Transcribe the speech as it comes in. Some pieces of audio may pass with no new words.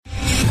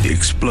The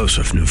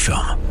explosive new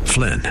film,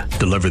 Flynn,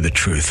 deliver the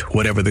truth,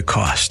 whatever the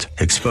cost,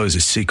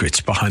 exposes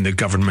secrets behind the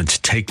government's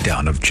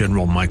takedown of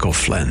General Michael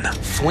Flynn.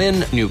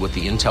 Flynn knew what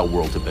the intel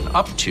world had been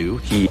up to.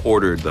 He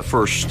ordered the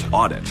first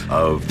audit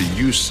of the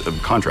use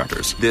of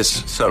contractors.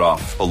 This set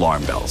off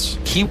alarm bells.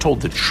 He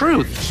told the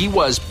truth. He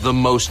was the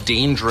most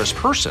dangerous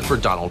person for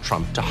Donald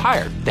Trump to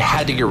hire. They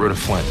had to get rid of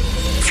Flynn.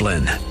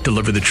 Flynn,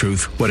 deliver the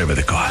truth, whatever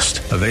the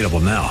cost. Available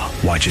now.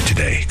 Watch it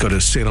today. Go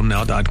to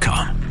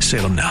salemnow.com.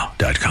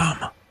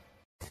 salemnow.com.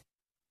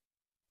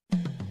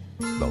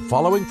 The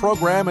following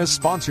program is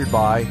sponsored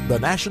by the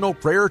National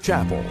Prayer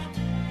Chapel.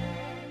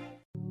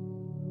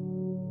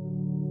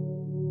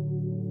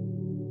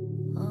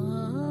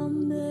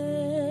 Amazing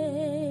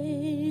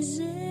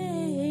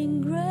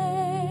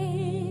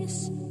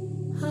grace,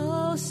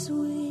 how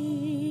sweet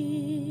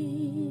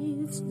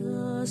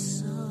the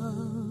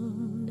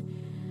sound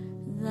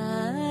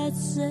that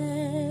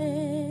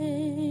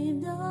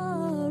saved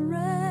a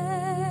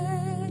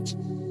wretch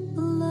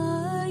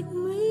like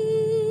me.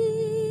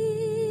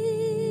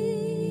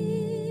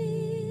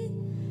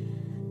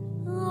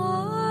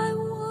 I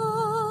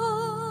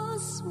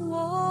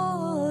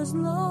was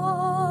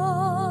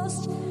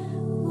lost,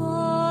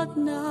 but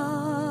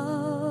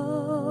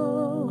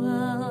now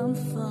I'm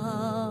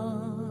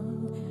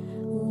found.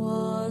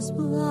 Was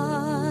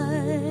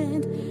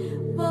blind,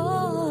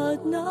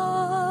 but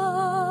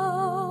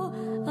now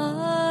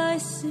I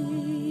see.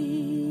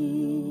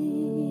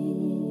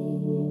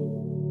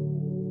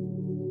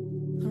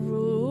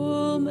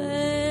 Through many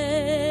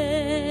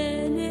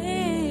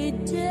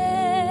dangers,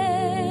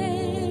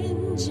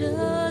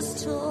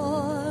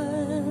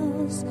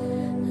 toils,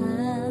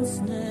 and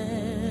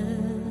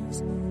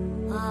snares,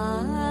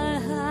 I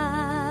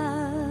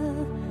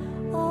have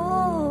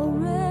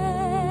already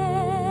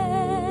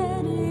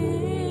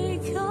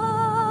come.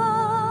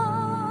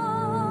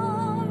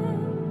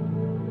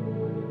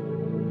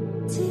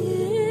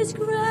 'Tis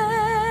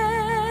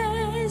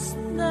grace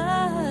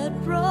that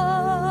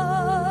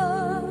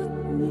brought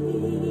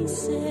me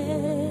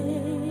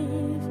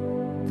safe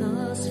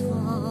thus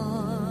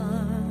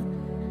far,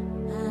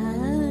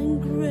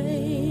 and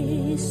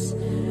grace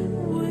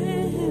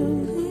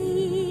will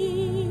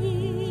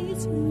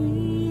lead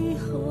me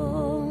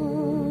home.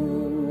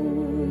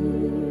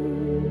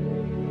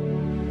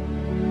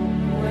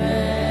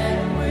 When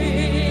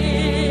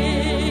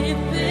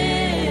we've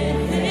been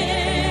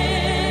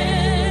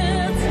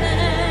hills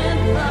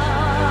and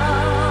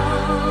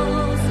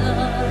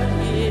 1,000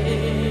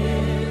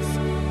 years,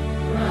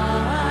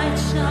 bright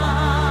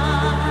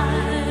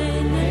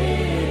shining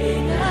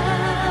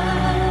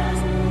as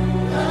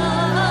the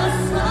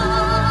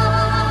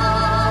sun,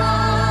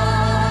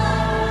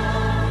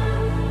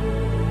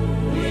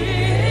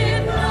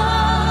 with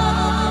boundless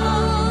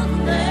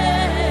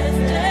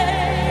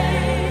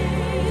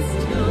days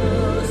to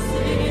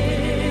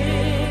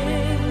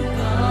sing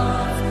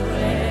God's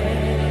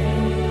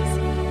praise.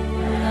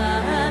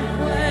 And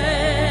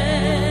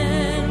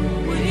when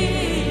we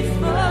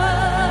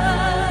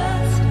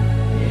first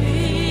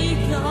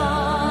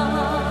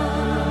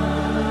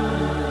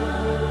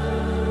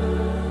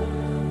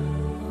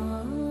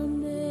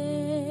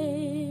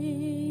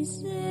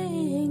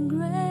Amazing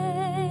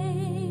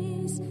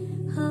grace,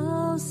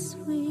 how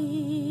sweet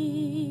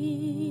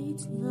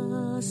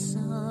the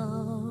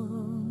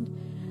sound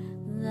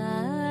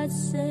that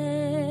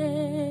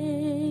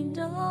saved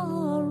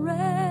a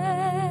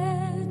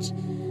wretch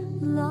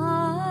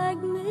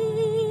like me.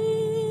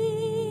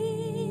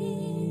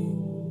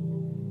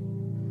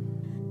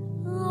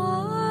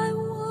 I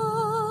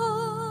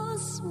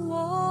was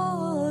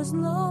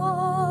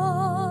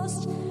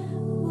lost,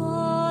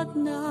 but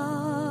now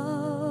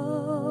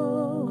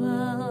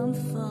I'm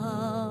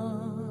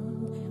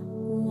found.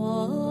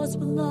 Was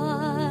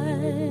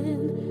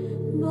blind,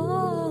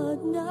 but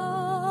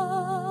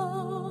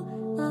now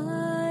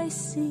I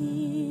see.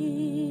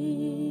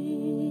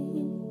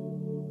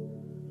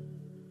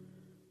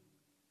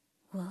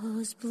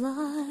 Was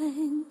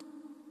blind,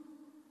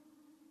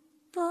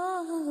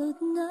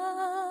 but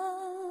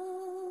now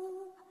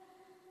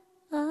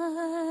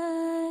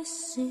I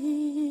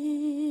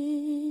see.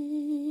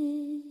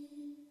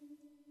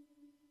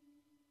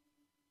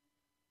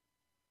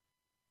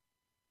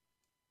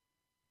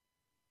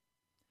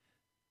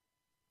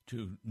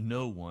 To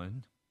no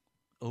one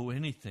owe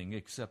anything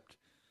except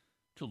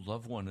to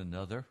love one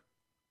another.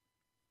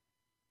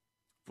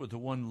 For the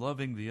one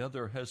loving the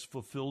other has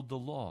fulfilled the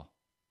law.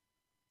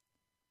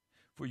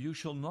 For you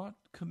shall not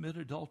commit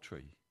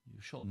adultery,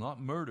 you shall not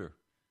murder,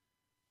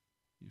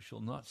 you shall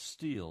not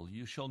steal,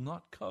 you shall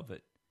not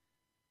covet.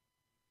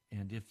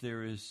 And if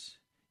there is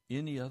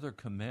any other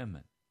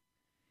commandment,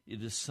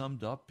 it is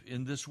summed up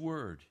in this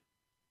word.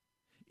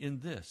 In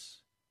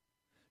this,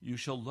 you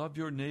shall love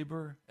your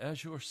neighbor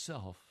as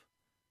yourself.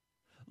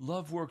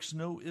 Love works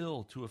no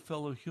ill to a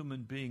fellow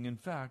human being. In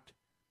fact,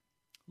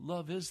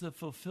 love is the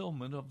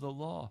fulfillment of the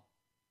law.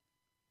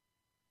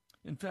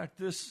 In fact,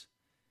 this,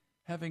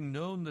 having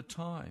known the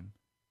time,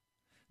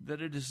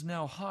 that it is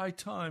now high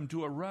time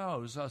to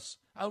arouse us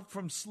out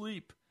from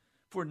sleep,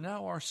 For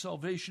now our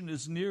salvation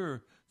is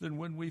nearer than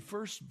when we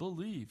first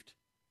believed.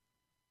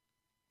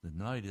 The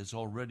night is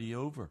already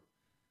over.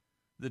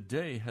 The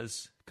day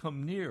has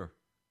come near.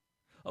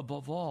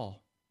 Above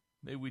all,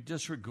 may we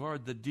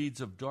disregard the deeds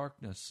of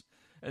darkness,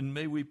 and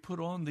may we put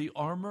on the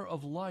armor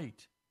of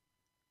light.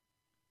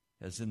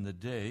 As in the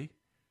day,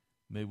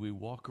 may we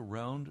walk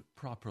around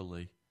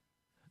properly,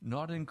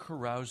 not in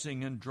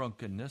carousing and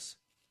drunkenness,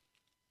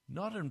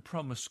 not in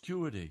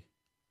promiscuity,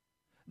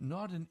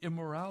 not in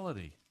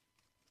immorality,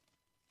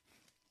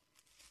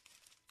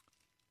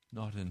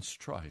 not in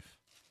strife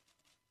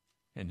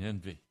and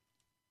envy,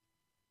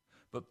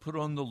 but put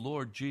on the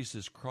Lord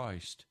Jesus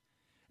Christ,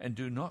 and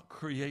do not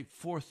create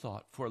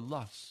forethought for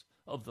lusts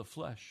of the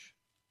flesh.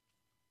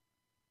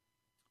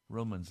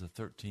 Romans, the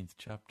 13th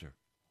chapter.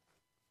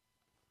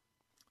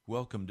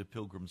 Welcome to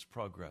Pilgrim's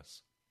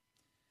Progress.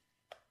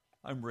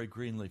 I'm Ray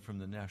Greenley from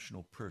the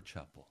National Prayer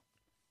Chapel.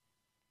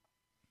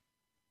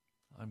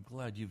 I'm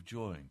glad you've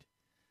joined.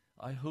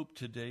 I hope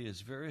today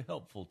is very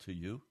helpful to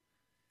you.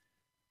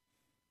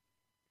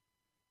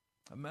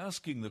 I'm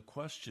asking the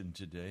question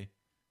today,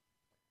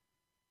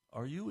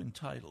 are you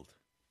entitled?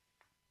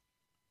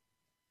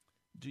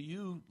 Do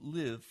you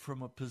live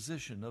from a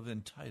position of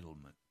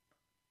entitlement?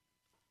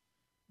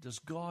 Does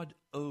God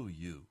owe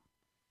you?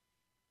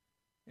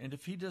 And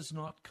if he does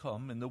not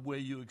come in the way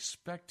you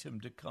expect him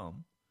to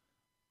come,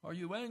 are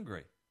you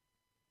angry?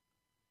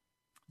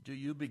 Do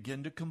you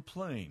begin to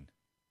complain?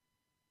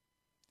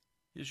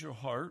 Is your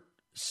heart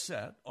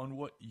set on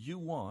what you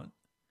want?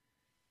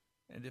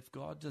 And if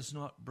God does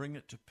not bring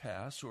it to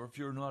pass, or if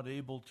you're not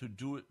able to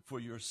do it for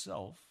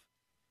yourself,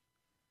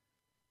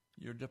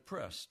 you're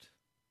depressed,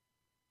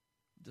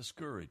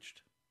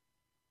 discouraged.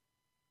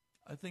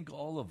 I think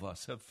all of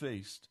us have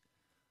faced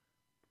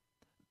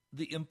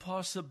the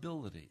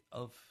impossibility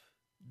of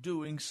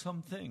doing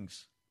some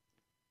things.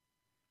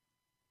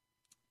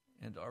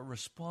 And our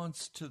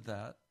response to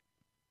that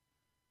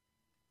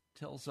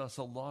tells us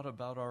a lot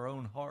about our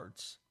own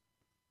hearts.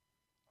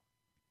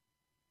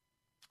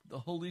 The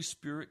Holy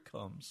Spirit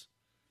comes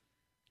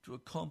to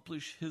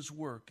accomplish his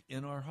work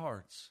in our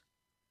hearts.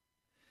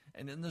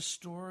 And in the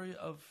story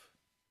of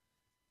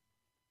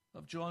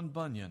John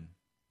Bunyan,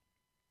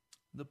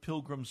 The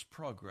Pilgrim's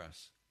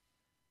Progress,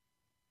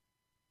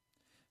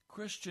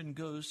 Christian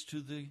goes to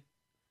the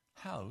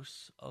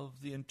house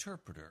of the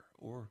interpreter,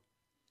 or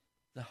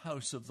the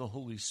house of the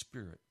Holy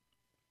Spirit.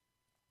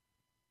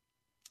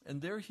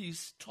 And there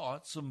he's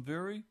taught some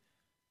very,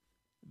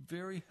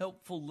 very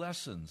helpful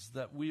lessons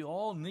that we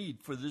all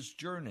need for this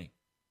journey.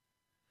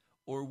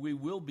 Or we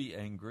will be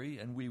angry,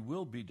 and we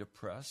will be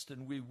depressed,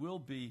 and we will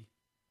be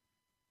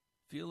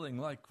feeling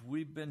like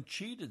we've been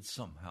cheated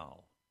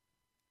somehow.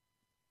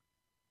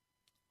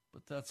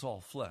 But that's all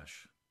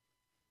flesh.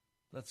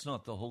 That's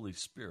not the Holy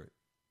Spirit.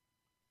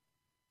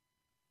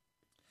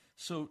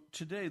 So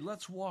today,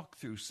 let's walk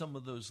through some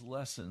of those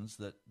lessons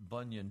that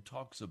Bunyan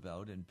talks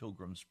about in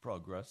Pilgrim's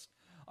Progress.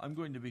 I'm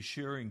going to be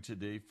sharing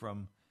today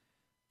from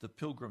The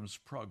Pilgrim's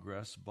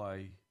Progress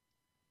by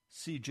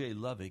C.J.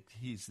 Levick.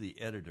 He's the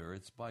editor.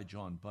 It's by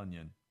John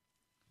Bunyan.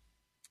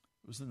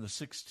 It was in the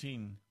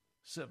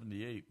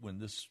 1678 when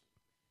this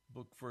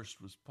book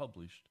first was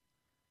published.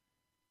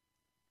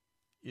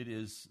 It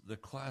is the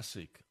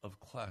classic of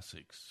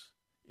classics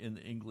in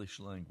the English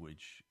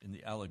language, in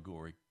the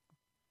allegory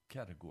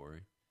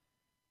category.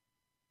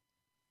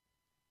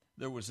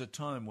 There was a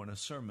time when a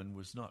sermon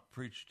was not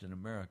preached in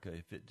America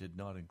if it did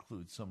not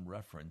include some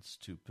reference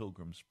to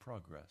Pilgrim's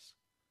Progress.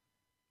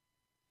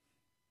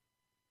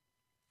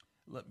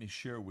 Let me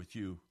share with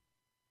you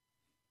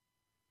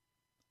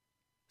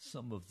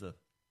some of the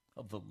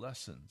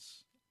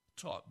lessons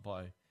taught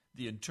by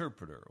the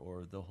interpreter,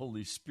 or the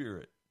Holy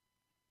Spirit.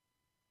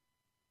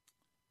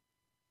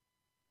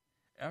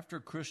 After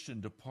Christian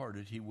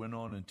departed, he went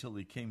on until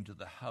he came to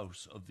the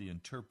house of the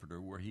interpreter,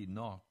 where he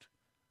knocked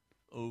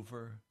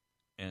over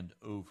and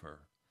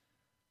over.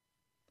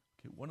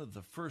 Okay, one of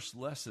the first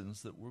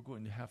lessons that we're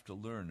going to have to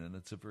learn, and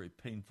it's a very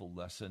painful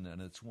lesson,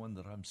 and it's one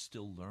that I'm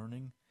still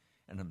learning,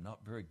 and I'm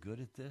not very good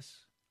at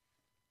this.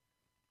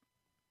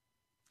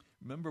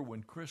 Remember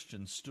when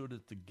Christian stood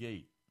at the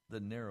gate, the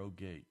narrow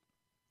gate,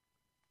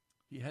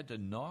 he had to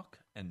knock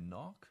and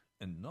knock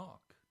and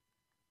knock.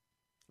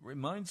 It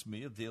reminds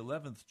me of the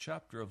 11th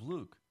chapter of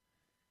Luke,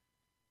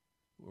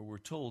 where we're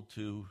told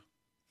to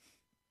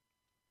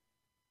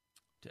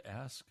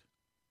ask,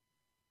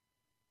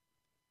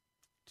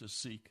 to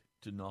seek,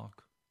 to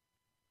knock.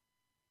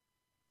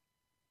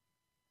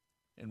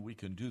 And we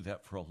can do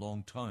that for a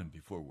long time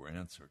before we're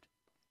answered.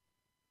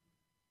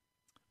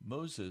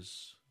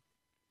 Moses,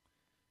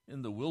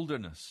 in the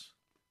wilderness,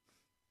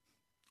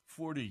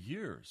 40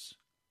 years,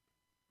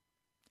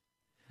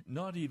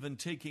 not even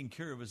taking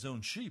care of his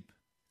own sheep,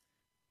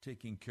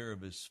 taking care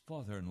of his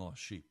father-in-law's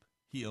sheep.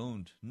 He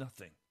owned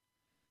nothing.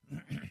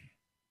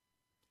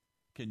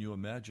 Can you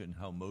imagine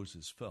how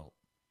Moses felt?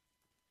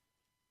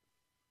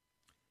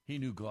 He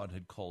knew God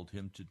had called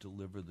him to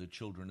deliver the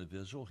children of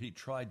Israel. He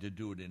tried to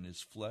do it in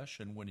his flesh,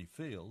 and when he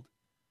failed,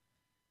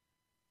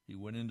 He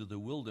went into the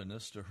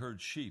wilderness to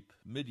herd sheep,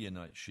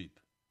 Midianite sheep.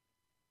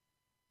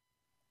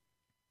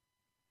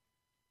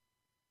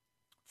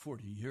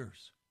 40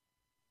 years.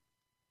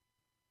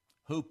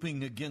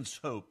 Hoping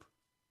against hope,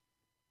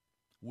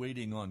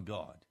 waiting on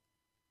God.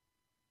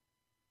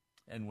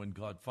 And when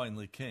God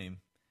finally came,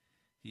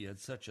 he had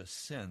such a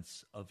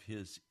sense of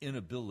his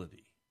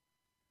inability,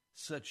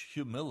 such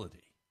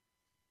humility,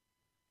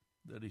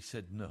 that he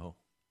said, no,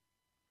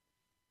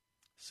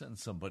 send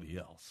somebody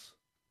else.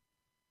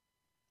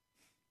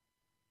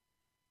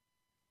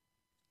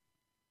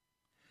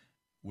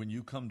 When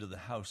you come to the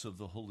house of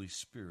the Holy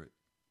Spirit,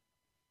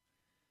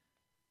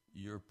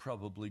 you're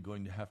probably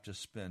going to have to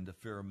spend a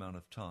fair amount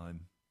of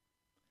time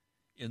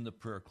in the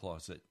prayer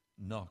closet,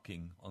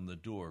 knocking on the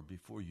door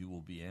before you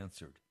will be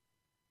answered.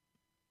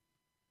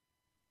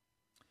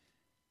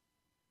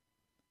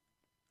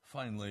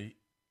 Finally,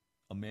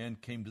 a man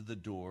came to the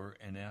door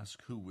and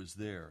asked who was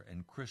there,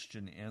 and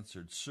Christian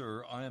answered,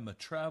 Sir, I am a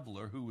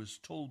traveler who was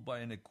told by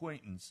an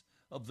acquaintance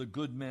of the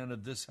good man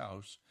of this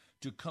house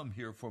to come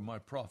here for my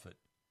profit.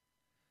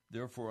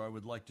 Therefore, I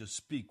would like to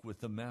speak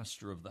with the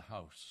master of the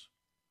house.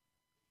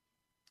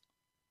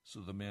 So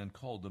the man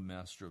called the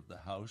master of the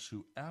house,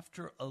 who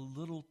after a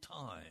little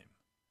time,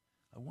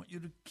 I want you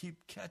to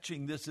keep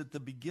catching this at the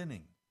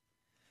beginning.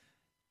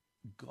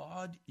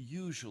 God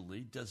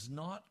usually does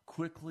not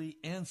quickly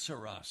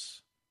answer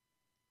us.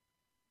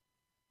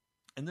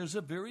 And there's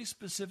a very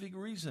specific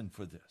reason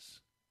for this.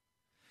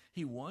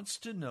 He wants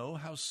to know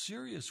how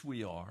serious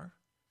we are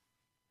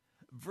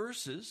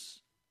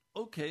versus,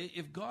 okay,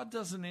 if God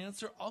doesn't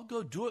answer, I'll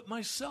go do it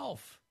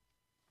myself.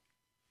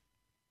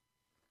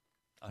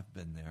 I've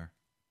been there.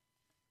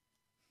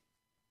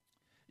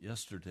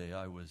 Yesterday,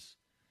 I was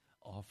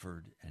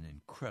offered an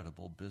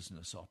incredible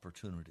business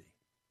opportunity,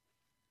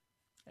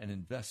 an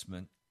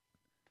investment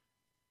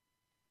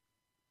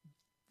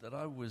that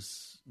I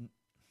was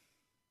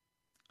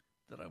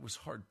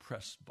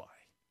hard-pressed by.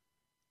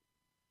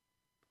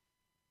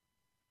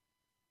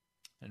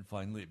 And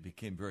finally, it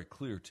became very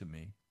clear to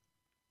me.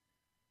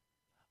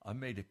 I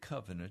made a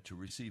covenant to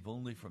receive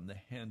only from the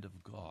hand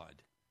of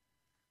God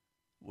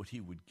what he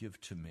would give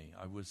to me.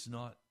 I was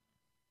not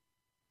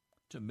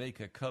to make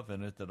a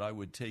covenant that I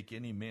would take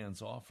any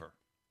man's offer.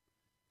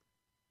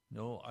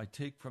 No, I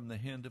take from the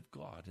hand of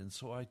God, and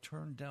so I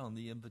turned down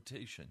the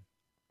invitation.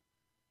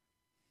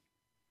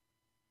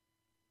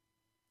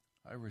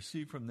 I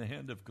receive from the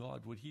hand of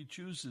God what he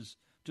chooses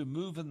to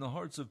move in the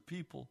hearts of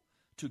people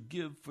to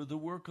give for the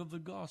work of the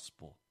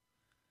gospel,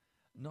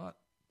 not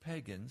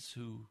pagans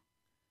who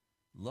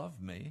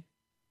love me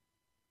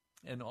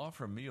and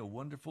offer me a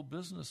wonderful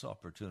business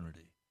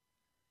opportunity.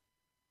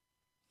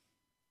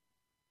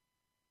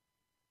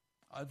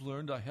 I've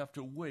learned I have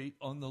to wait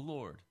on the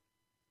Lord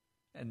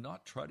and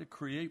not try to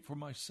create for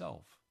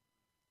myself.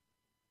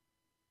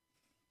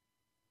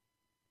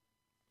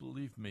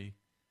 Believe me,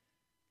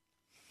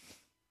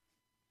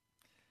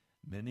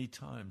 many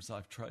times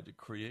I've tried to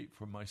create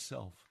for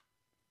myself,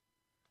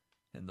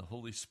 and the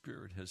Holy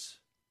Spirit has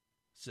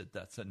said,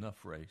 that's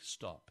enough, Ray,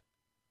 stop.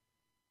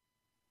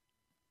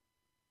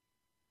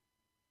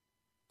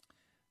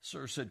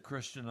 Sir, said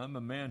Christian, I'm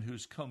a man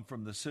who's come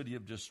from the city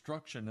of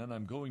destruction, and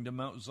I'm going to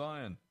Mount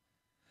Zion.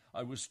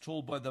 I was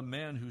told by the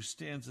man who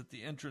stands at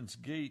the entrance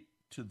gate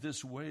to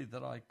this way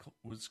that I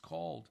was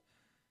called,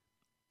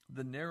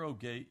 the narrow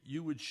gate,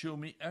 you would show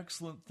me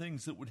excellent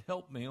things that would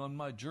help me on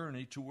my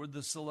journey toward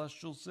the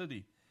celestial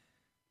city.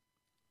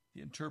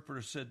 The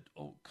interpreter said,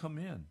 oh, come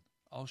in.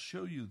 I'll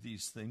show you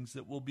these things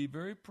that will be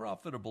very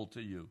profitable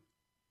to you.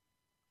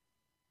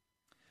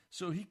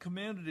 So he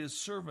commanded his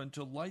servant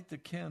to light the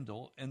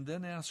candle and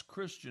then asked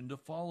Christian to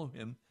follow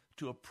him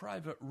to a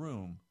private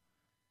room.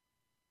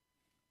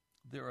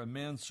 There a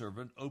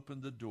manservant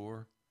opened the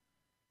door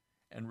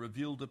and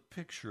revealed a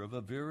picture of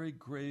a very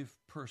grave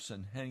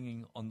person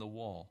hanging on the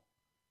wall.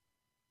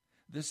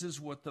 This is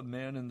what the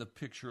man in the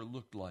picture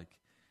looked like.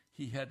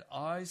 He had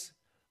eyes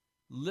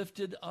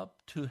lifted up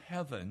to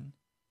heaven,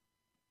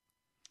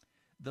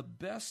 the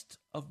best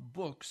of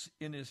books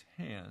in his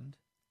hand,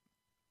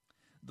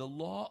 the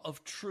law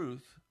of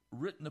truth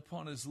written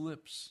upon his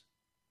lips,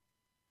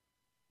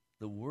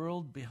 the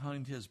world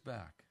behind his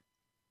back.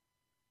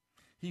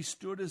 He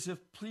stood as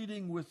if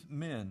pleading with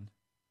men,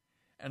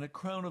 and a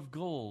crown of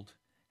gold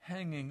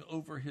hanging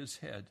over his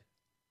head.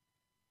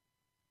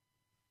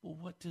 Well,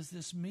 what does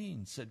this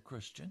mean? Said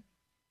Christian.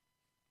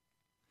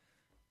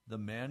 The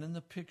man in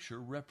the picture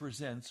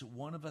represents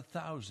one of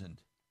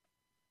 1,000.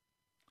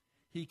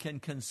 He can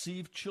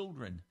conceive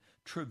children,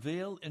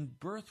 travail in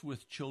birth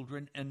with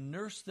children, and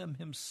nurse them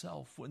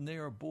himself when they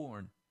are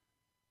born.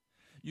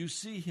 You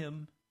see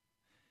him,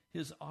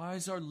 his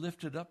eyes are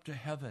lifted up to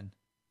heaven.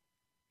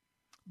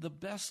 The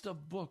best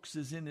of books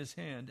is in his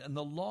hand, and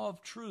the law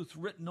of truth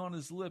written on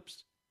his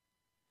lips.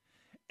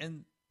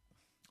 And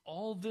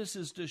all this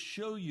is to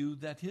show you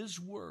that his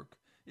work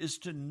is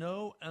to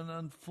know and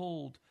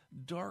unfold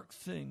dark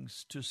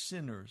things to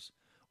sinners,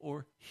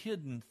 or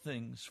hidden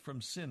things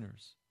from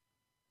sinners.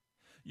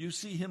 You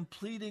see him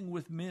pleading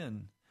with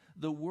men,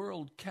 the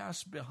world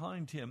cast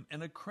behind him,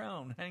 and a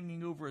crown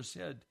hanging over his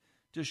head,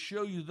 to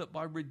show you that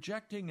by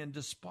rejecting and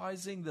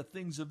despising the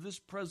things of this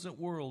present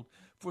world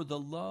for the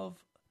love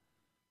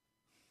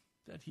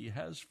that he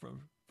has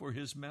for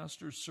his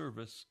master's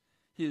service,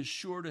 he is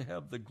sure to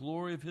have the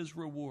glory of his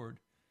reward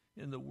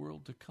in the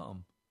world to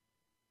come.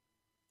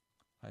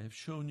 I have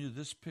shown you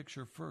this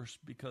picture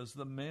first because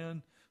the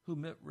man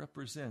whom it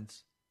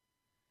represents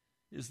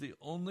is the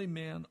only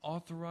man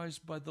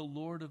authorized by the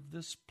Lord of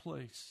this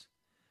place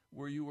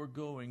where you are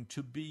going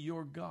to be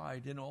your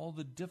guide in all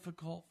the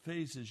difficult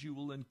phases you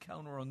will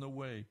encounter on the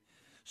way.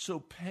 So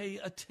pay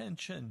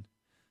attention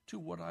to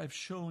what I've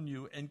shown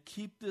you and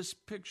keep this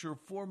picture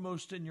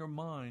foremost in your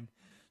mind,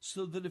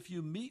 so that if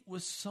you meet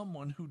with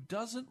someone who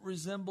doesn't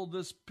resemble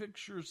this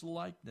picture's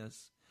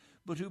likeness,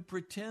 but who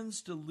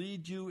pretends to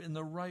lead you in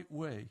the right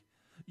way,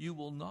 you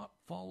will not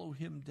follow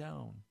him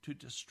down to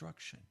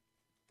destruction.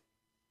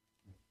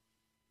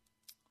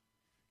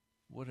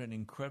 What an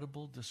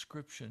incredible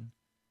description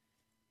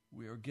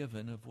we are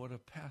given of what a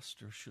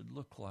pastor should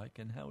look like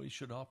and how he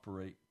should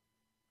operate.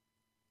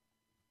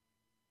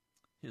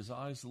 His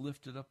eyes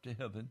lifted up to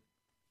heaven,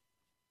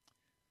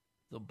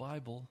 the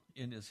Bible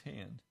in his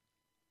hand,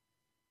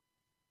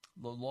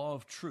 the law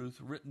of truth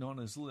written on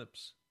his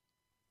lips,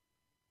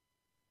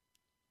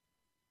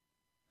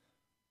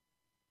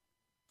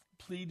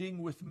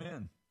 pleading with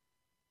men,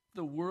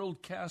 the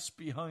world cast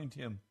behind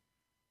him,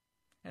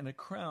 and a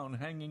crown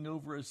hanging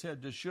over his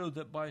head to show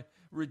that by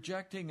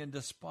rejecting and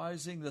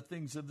despising the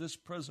things of this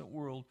present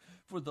world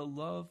for the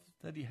love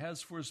that he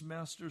has for his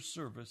master's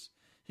service,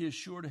 he is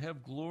sure to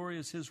have glory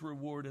as his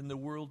reward in the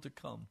world to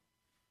come.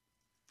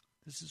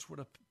 This is what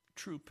a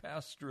true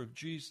pastor of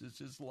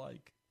Jesus is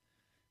like.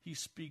 He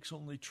speaks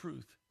only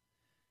truth.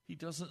 He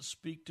doesn't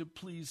speak to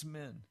please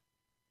men.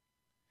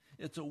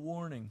 It's a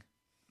warning.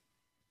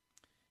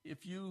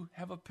 If you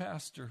have a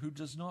pastor who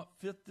does not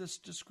fit this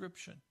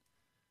description,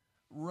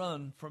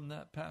 run from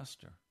that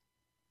pastor.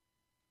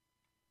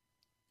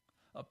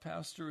 A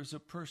pastor is a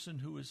person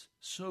who is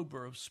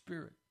sober of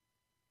spirit.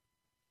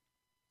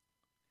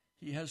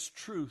 He has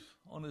truth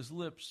on his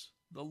lips,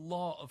 the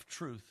law of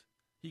truth.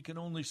 He can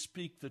only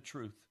speak the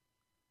truth.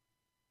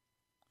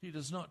 He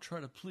does not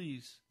try to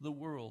please the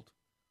world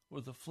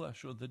or the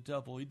flesh or the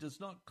devil. He does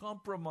not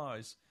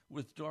compromise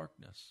with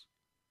darkness.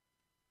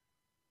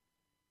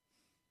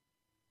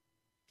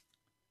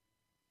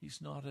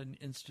 He's not an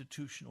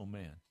institutional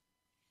man.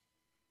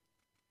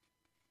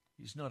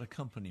 He's not a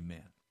company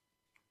man.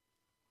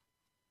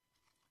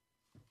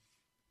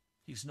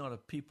 He's not a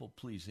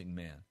people-pleasing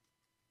man.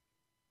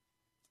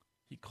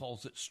 He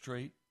calls it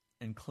straight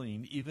and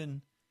clean.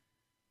 Even,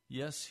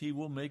 yes, he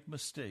will make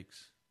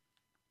mistakes.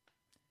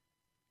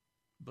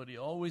 But he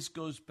always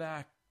goes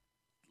back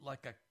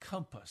like a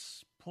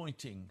compass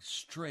pointing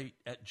straight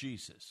at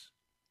Jesus.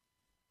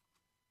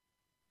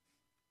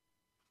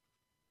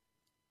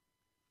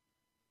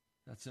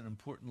 That's an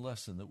important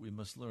lesson that we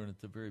must learn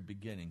at the very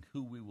beginning,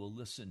 who we will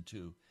listen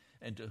to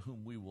and to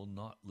whom we will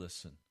not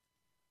listen.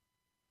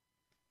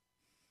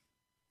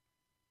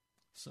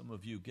 Some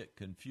of you get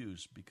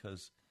confused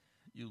because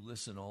you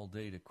listen all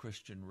day to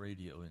Christian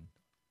radio and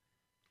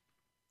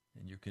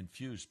you're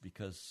confused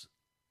because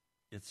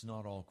it's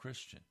not all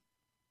Christian.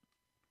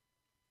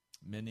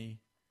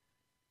 Many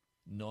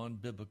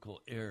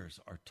non-biblical errors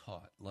are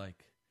taught,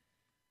 like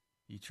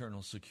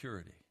eternal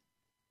security,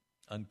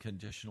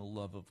 unconditional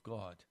love of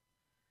God,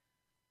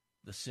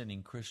 the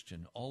sinning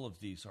Christian. All of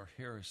these are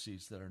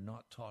heresies that are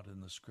not taught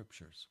in the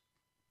Scriptures.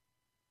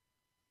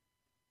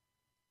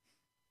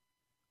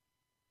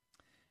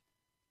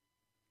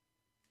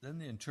 Then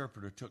the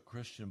interpreter took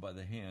Christian by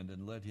the hand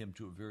and led him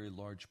to a very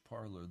large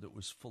parlor that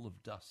was full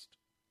of dust.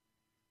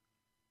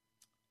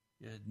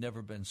 It had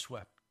never been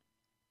swept.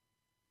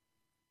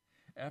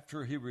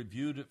 After he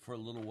reviewed it for a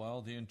little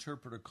while, the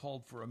interpreter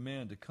called for a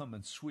man to come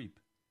and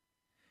sweep.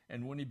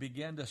 And when he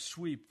began to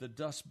sweep, the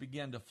dust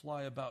began to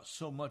fly about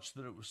so much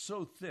that it was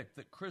so thick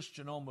that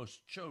Christian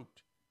almost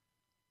choked.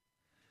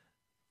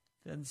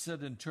 Then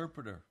said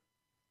interpreter,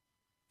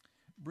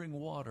 "Bring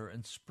water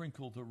and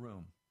sprinkle the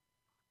room."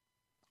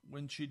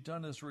 When she'd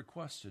done as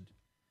requested,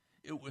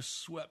 it was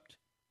swept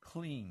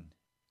clean,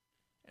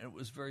 and it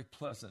was very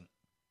pleasant.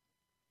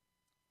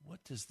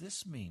 "What does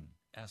this mean?"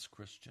 asked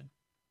Christian.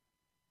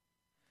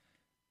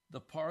 "The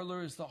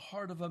parlor is the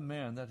heart of a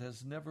man that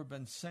has never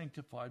been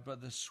sanctified by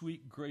the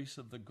sweet grace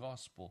of the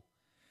gospel.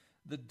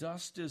 The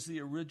dust is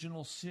the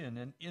original sin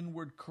and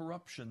inward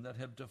corruption that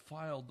have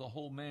defiled the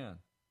whole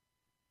man.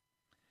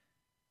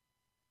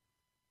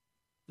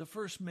 The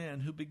first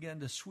man who began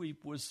to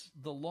sweep was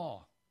the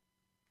law.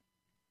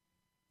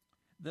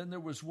 Then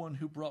there was one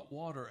who brought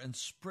water and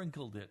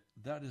sprinkled it.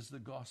 That is the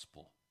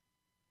gospel.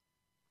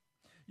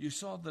 You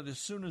saw that as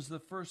soon as the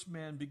first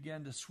man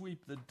began to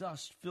sweep, the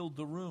dust filled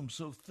the room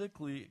so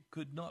thickly it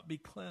could not be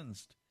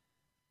cleansed,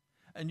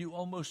 and you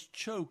almost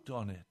choked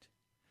on it.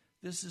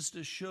 This is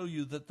to show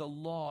you that the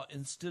law,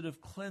 instead of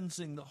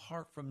cleansing the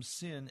heart from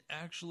sin,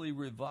 actually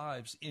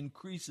revives,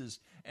 increases,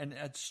 and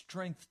adds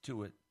strength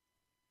to it.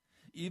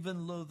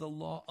 Even though the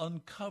law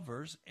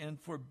uncovers and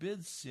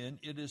forbids sin,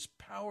 it is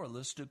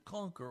powerless to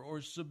conquer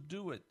or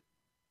subdue it.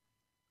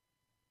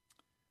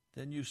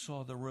 Then you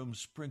saw the room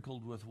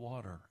sprinkled with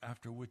water,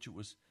 after which it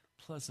was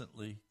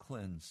pleasantly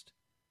cleansed.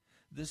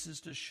 This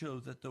is to show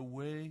that the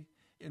way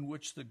in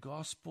which the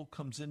gospel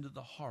comes into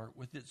the heart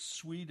with its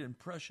sweet and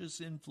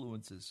precious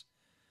influences.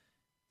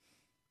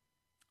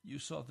 You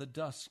saw the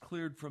dust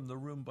cleared from the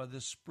room by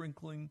the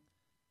sprinkling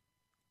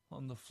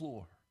on the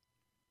floor.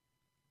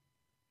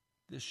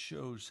 This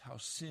shows how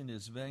sin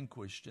is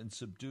vanquished and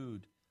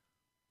subdued,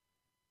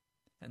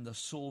 and the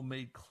soul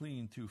made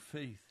clean through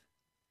faith,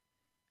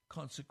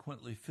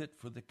 consequently fit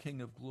for the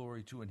King of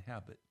glory to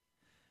inhabit.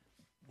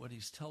 What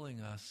he's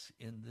telling us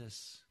in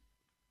this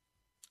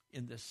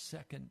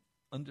second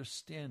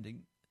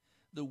understanding,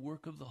 the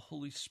work of the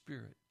Holy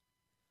Spirit,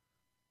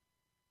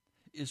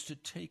 is to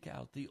take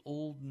out the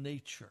old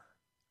nature.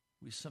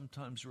 We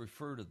sometimes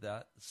refer to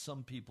that,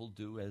 some people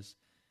do, as,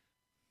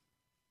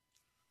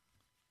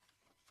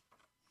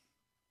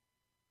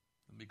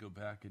 let me go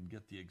back and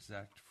get the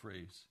exact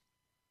phrase,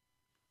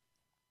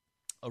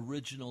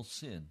 original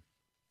sin.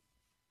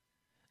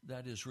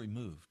 That is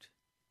removed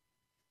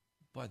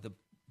by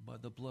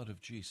the blood of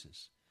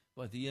Jesus,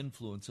 by the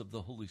influence of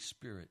the Holy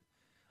Spirit.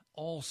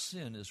 All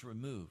sin is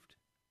removed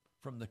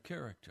from the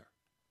character.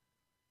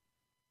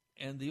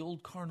 And the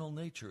old carnal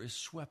nature is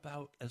swept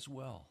out as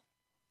well,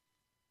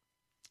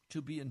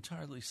 to be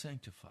entirely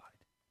sanctified,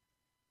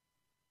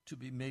 to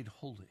be made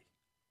holy.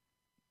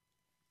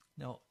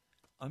 Now,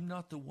 I'm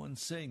not the one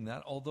saying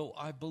that, although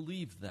I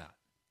believe that.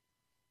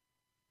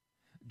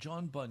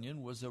 John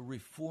Bunyan was a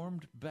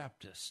Reformed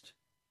Baptist,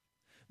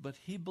 but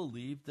he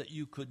believed that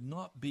you could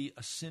not be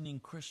a sinning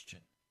Christian.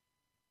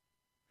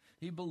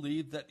 He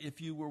believed that if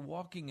you were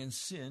walking in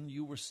sin,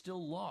 you were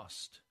still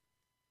lost.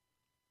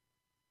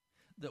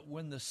 That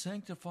when the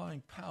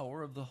sanctifying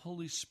power of the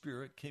Holy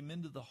Spirit came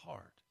into the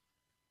heart,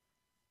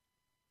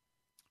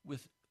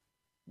 with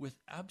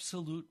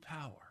absolute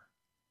power,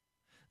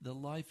 the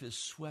life is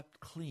swept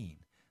clean.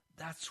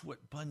 That's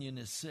what Bunyan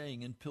is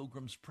saying in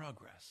Pilgrim's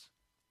Progress.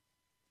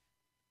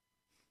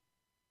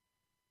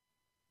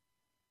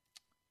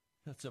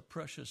 That's a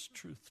precious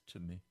truth to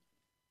me.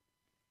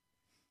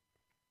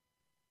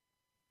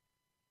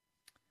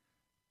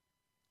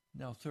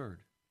 Now,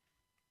 third,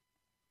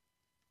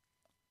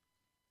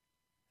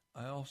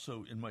 I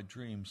also in my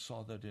dream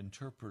saw that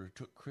interpreter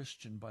took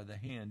Christian by the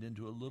hand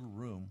into a little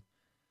room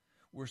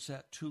where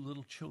sat two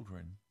little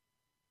children,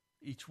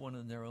 each one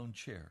in their own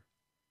chair.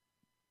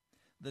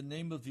 The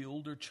name of the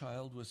older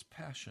child was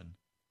Passion.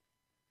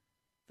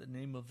 The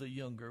name of the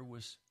younger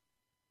was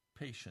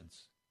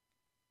Patience.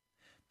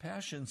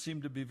 Passion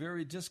seemed to be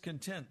very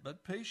discontent,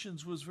 but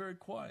Patience was very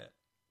quiet.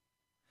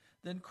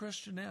 Then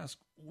Christian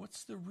asked,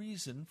 "What's the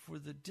reason for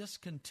the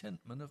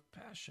discontentment of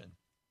Passion?"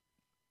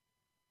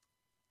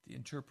 The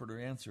interpreter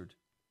answered,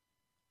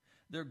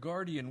 "Their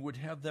guardian would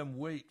have them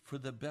wait for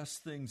the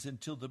best things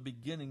until the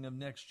beginning of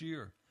next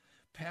year.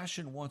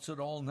 Passion wants it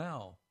all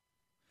now,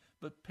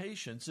 but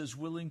Patience is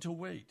willing to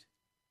wait."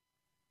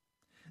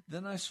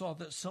 Then I saw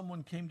that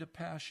someone came to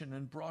Passion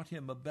and brought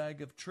him a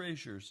bag of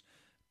treasures,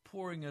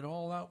 pouring it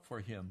all out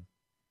for him.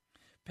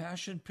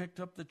 Passion picked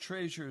up the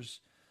treasures,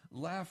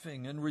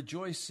 laughing and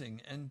rejoicing,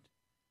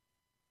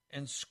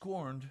 and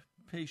scorned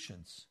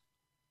Patience.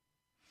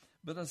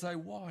 But as I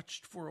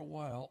watched for a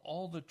while,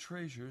 all the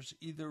treasures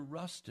either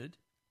rusted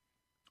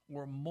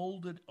or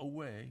molded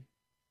away,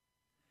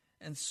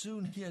 and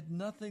soon he had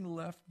nothing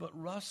left but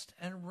rust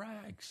and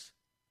rags.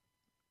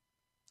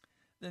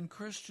 Then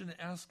Christian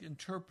asked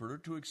interpreter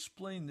to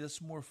explain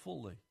this more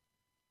fully.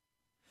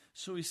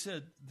 So he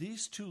said,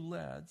 "These two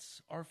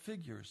lads are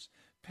figures,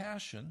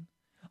 Passion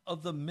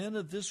of the men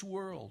of this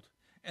world,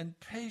 and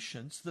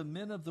Patience, the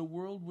men of the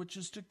world which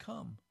is to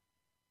come.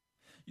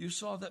 You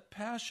saw that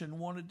Passion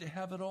wanted to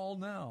have it all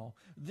now,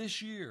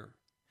 this year.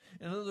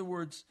 In other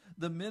words,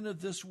 the men of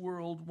this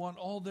world want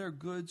all their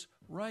goods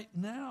right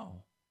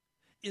now,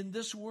 in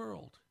this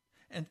world,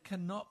 and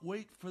cannot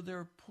wait for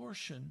their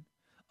portion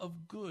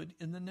of good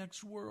in the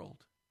next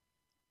world.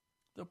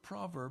 The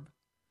proverb,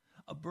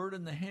 'A bird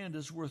in the hand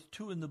is worth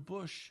two in the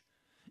bush,'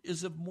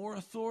 is of more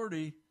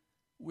authority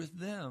with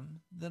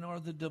them than are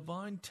the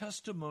divine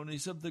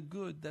testimonies of the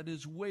good that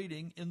is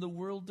waiting in the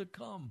world to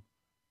come.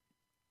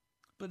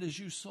 But as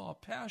you saw,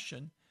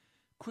 Passion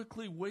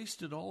quickly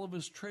wasted all of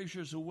his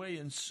treasures away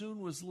and soon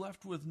was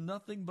left with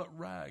nothing but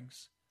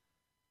rags.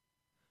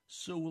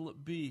 So will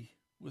it be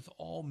with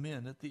all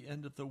men at the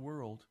end of the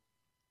world."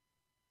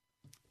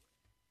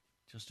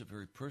 Just a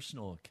very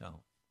personal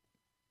account.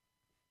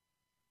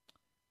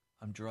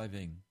 I'm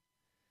driving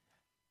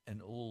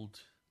an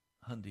old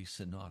Hyundai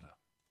Sonata,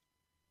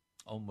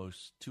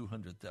 almost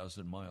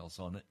 200,000 miles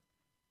on it.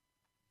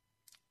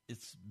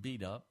 It's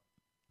beat up.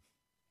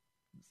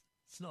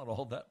 It's not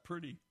all that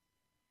pretty.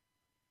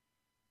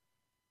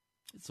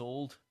 It's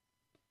old.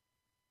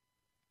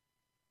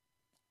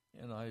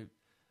 And I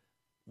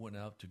went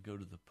out to go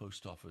to the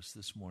post office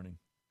this morning.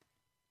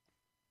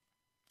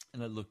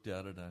 And I looked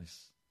at it and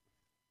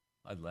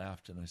I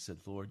laughed and I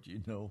said, "Lord, you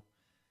know,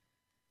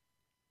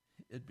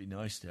 It'd be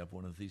nice to have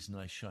one of these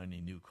nice,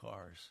 shiny new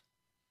cars.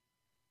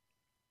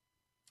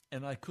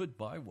 And I could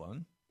buy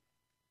one.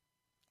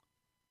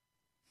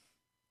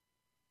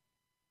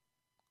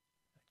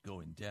 I'd go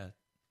in debt.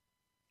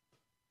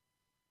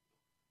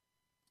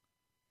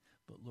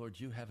 But Lord,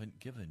 you haven't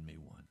given me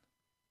one.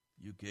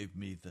 You gave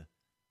me the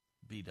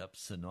beat-up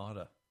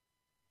Sonata,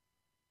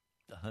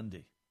 the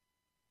Hyundai.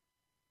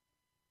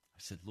 I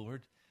said,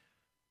 Lord,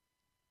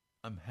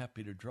 I'm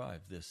happy to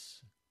drive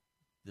this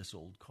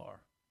old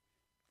car.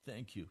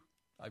 Thank you.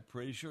 I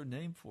praise your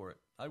name for it.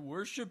 I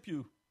worship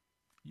you.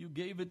 You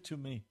gave it to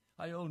me.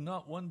 I owe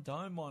not one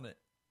dime on it.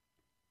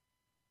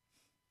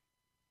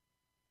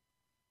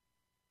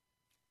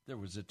 There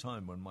was a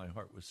time when my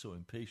heart was so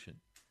impatient,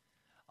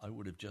 I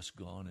would have just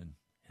gone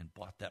and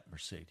bought that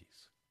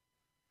Mercedes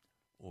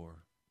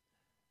or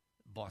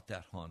bought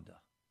that Honda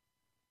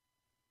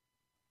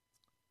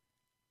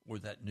or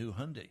that new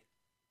Hyundai.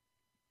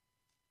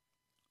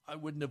 I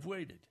wouldn't have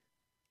waited.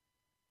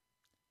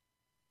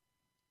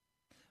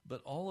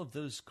 But all of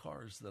those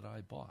cars that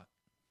I bought,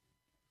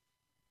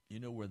 you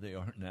know where they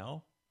are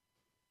now?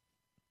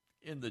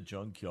 In the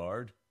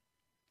junkyard,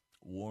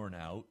 worn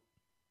out.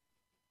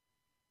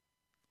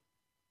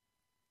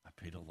 I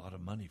paid a lot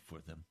of money for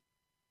them.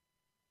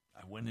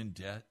 I went in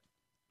debt.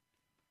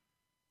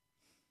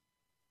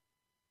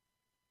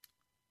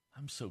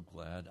 I'm so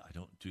glad I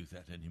don't do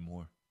that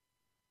anymore.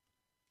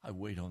 I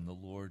wait on the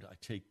Lord. I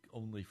take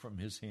only from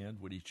his hand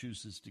what he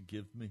chooses to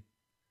give me.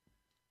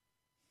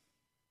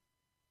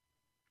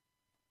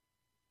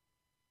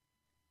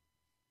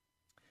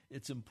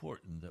 It's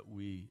important that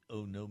we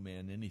owe no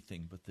man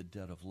anything but the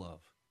debt of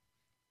love.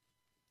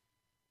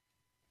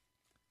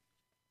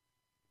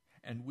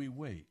 And we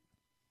wait.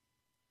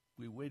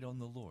 We wait on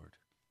the Lord.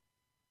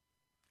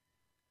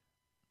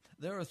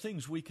 There are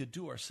things we could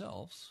do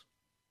ourselves,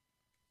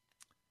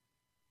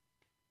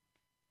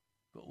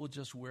 but we'll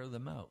just wear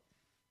them out.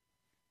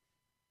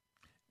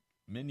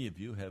 Many of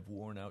you have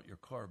worn out your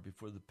car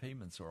before the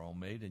payments are all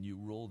made, and you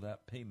roll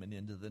that payment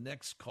into the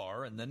next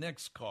car and the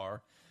next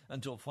car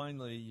until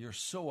finally you're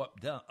so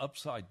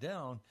upside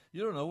down,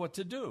 you don't know what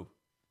to do.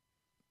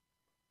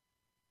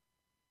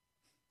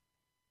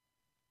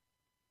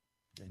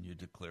 Then you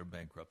declare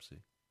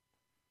bankruptcy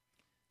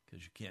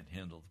because you can't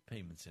handle the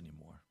payments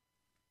anymore.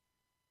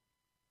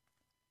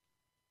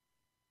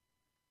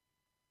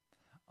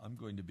 I'm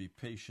going to be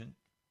patient.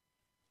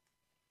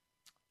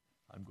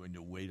 I'm going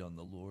to wait on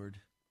the Lord.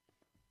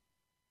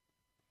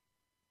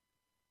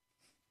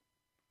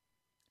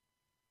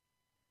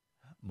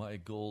 My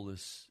goal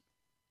is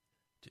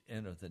to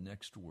enter the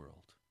next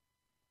world.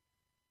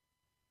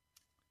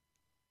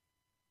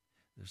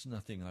 There's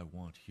nothing I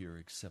want here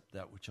except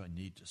that which I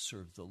need to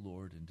serve the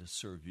Lord and to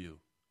serve you.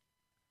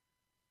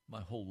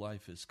 My whole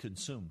life is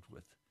consumed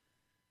with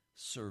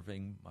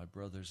serving my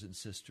brothers and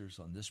sisters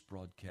on this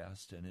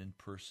broadcast and in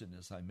person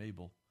as I'm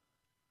able.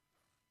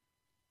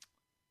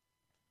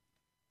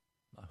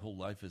 My whole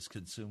life is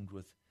consumed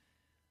with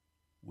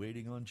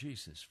waiting on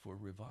Jesus for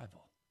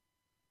revival.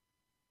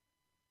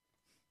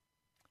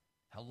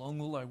 How long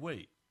will I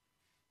wait?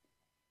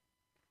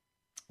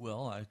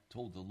 Well, I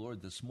told the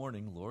Lord this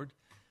morning, Lord,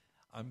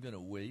 I'm going to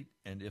wait,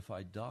 and if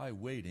I die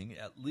waiting,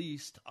 at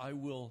least I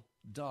will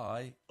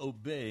die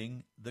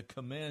obeying the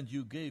command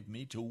you gave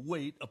me to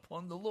wait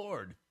upon the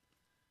Lord.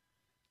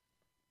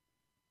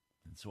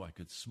 And so I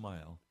could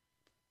smile,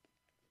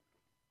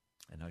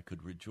 and I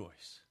could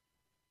rejoice,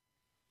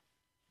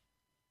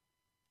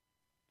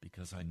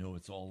 because I know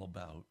it's all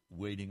about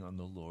waiting on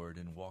the Lord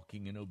and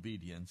walking in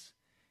obedience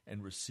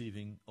and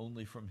receiving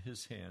only from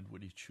his hand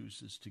what he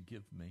chooses to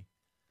give me.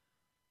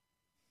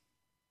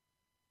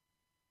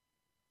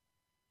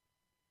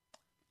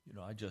 You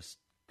know, I just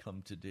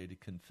come today to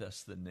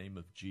confess the name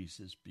of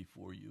Jesus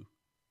before you.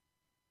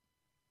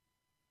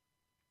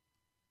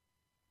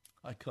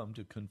 I come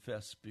to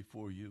confess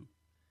before you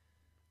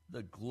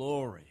the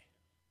glory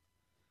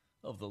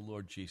of the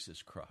Lord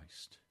Jesus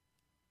Christ.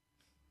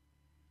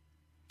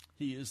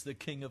 He is the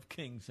King of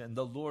Kings and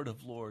the Lord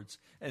of Lords,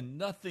 and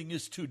nothing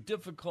is too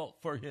difficult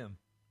for him.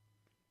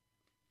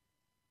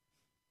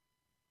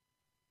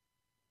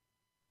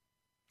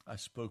 I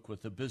spoke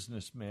with a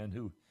businessman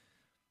who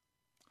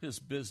his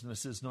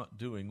business is not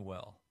doing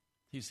well.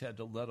 He's had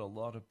to let a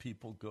lot of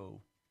people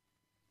go.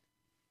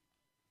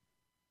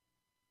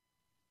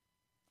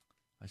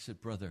 I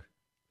said, brother,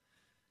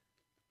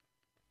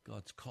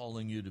 God's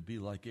calling you to be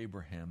like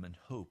Abraham and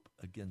hope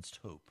against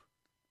hope.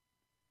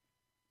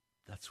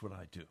 That's what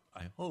I do.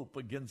 I hope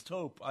against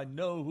hope. I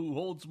know who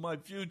holds my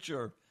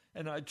future,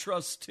 and I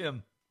trust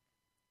him.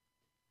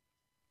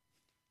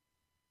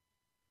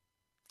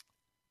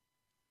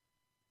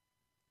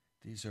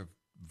 These are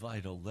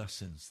vital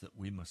lessons that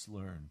we must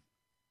learn.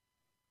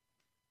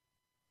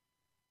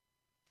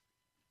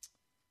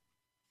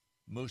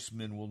 Most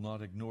men will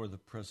not ignore the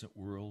present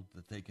world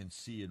that they can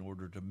see in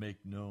order to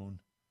make known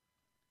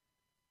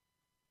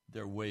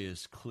their way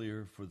is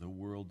clear for the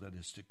world that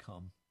is to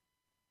come.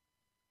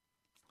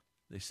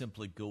 They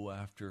simply go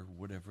after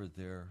whatever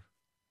their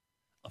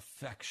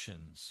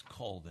affections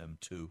call them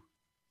to.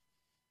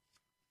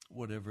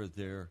 whatever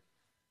their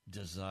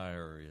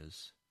desire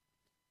is.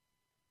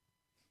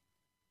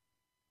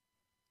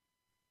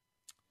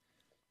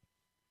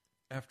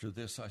 After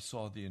this, I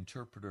saw the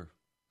interpreter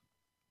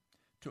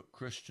took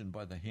Christian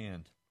by the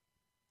hand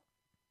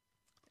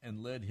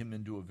and led him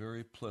into a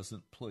very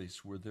pleasant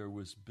place where there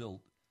was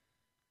built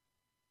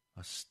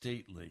a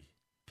stately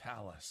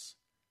palace,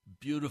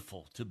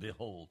 beautiful to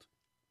behold.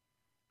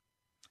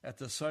 At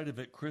the sight of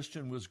it,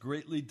 Christian was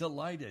greatly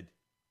delighted.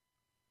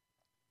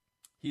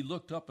 He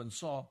looked up and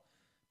saw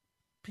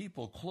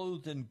people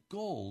clothed in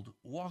gold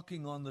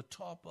walking on the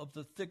top of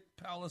the thick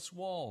palace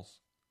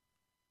walls.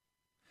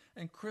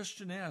 And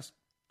Christian asked,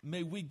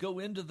 "May we go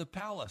into the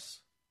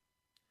palace?"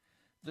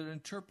 The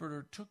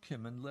interpreter took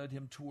him and led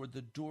him toward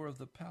the door of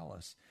the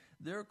palace.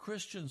 There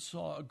Christian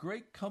saw a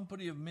great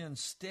company of men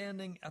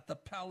standing at the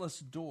palace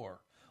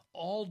door,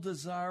 all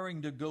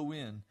desiring to go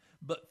in,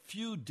 but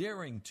few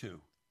daring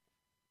to.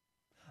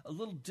 A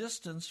little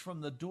distance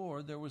from the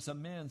door there was a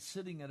man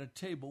sitting at a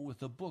table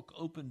with a book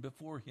open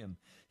before him.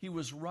 He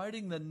was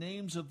writing the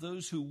names of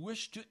those who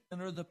wished to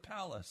enter the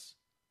palace.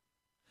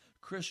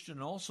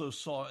 Christian also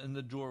saw in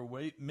the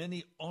doorway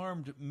many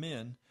armed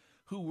men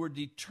who were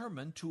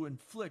determined to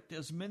inflict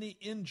as many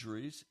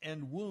injuries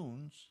and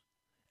wounds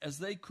as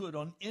they could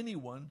on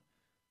anyone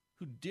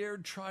who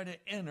dared try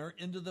to enter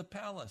into the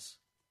palace.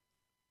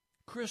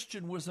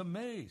 Christian was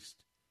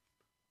amazed.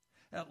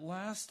 At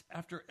last,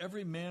 after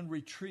every man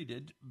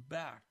retreated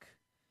back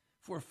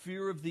for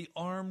fear of the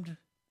armed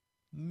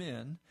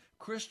men,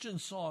 Christian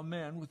saw a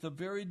man with a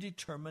very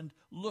determined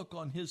look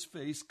on his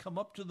face come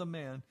up to the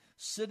man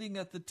sitting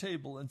at the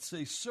table and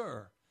say,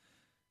 "Sir,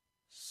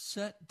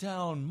 set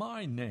down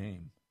my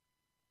name."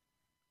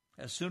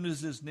 As soon as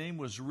his name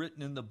was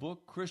written in the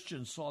book,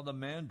 Christian saw the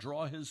man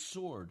draw his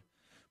sword,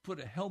 put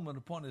a helmet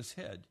upon his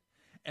head,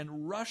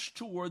 and rush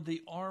toward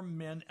the armed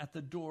men at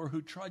the door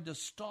who tried to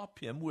stop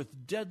him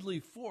with deadly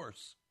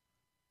force.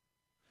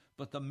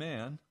 But the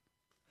man,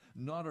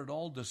 not at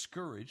all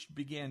discouraged,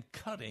 began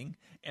cutting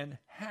and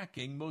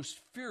hacking most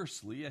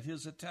fiercely at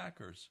his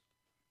attackers.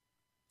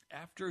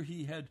 After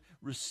he had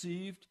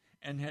received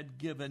and had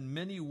given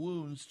many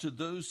wounds to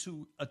those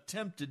who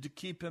attempted to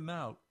keep him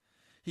out,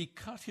 he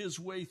cut his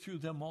way through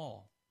them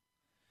all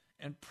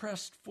and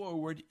pressed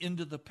forward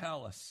into the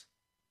palace.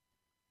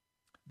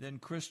 Then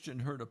Christian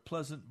heard a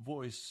pleasant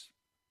voice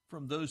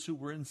from those who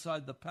were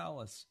inside the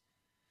palace,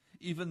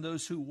 even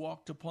those who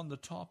walked upon the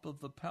top of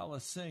the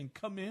palace, saying,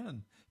 come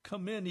in,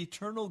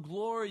 eternal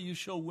glory you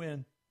shall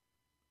win."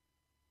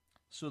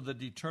 So the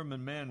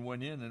determined man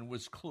went in and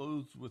was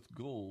clothed with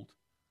gold.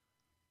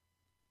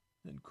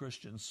 Then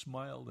Christian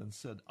smiled and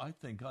said, "I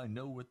think I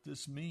know what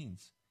this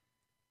means,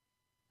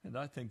 and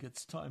I think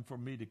it's time for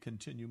me to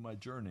continue my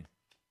journey."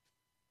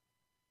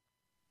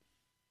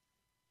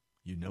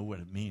 You know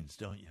what it means,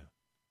 don't you?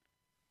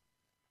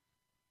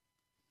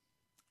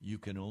 You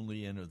can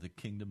only enter the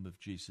kingdom of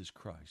Jesus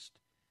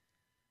Christ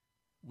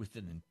with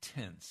an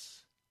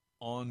intense,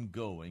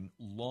 ongoing,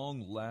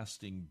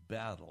 long-lasting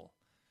battle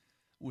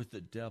with the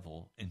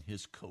devil and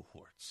his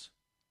cohorts.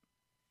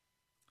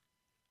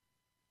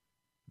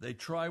 They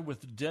try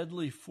with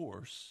deadly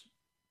force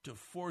to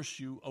force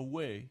you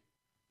away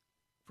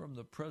from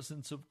the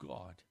presence of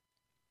God.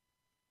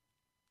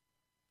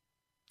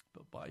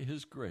 But by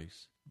his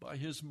grace, by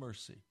his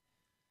mercy,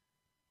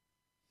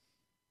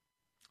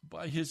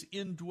 by his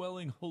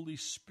indwelling Holy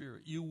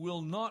Spirit, you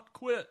will not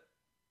quit.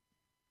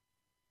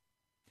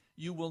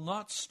 You will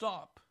not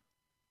stop.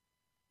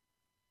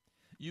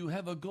 You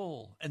have a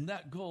goal, and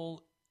that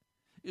goal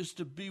is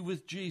to be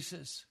with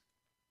Jesus.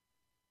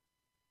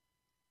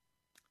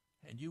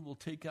 And you will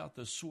take out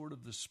the sword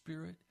of the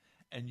Spirit,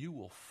 and you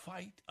will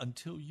fight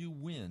until you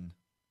win.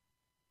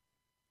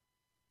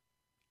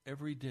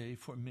 Every day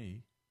for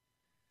me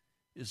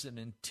is an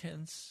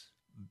intense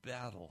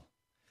battle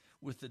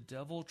with the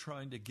devil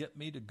trying to get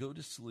me to go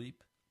to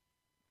sleep,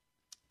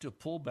 to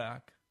pull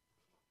back,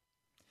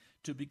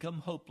 to become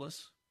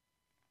hopeless,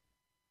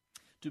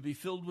 to be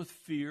filled with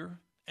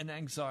fear and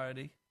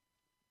anxiety.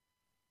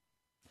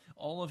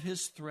 All of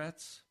his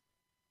threats.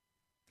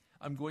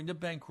 I'm going to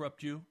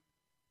bankrupt you.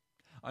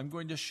 I'm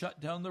going to shut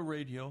down the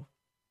radio.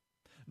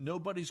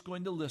 Nobody's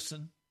going to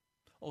listen.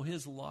 Oh,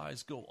 his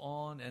lies go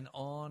on and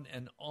on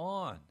and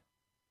on.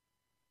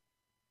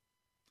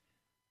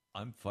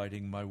 I'm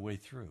fighting my way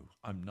through.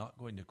 I'm not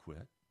going to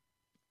quit.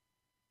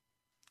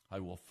 I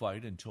will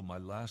fight until my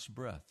last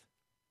breath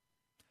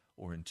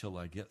or until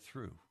I get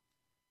through.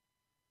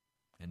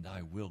 And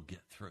I will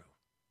get through.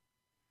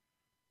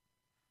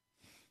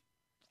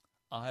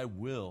 I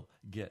will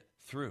get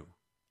through.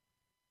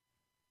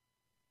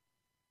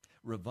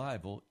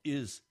 Revival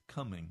is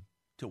coming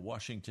to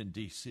Washington,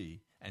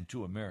 D.C. and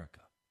to America.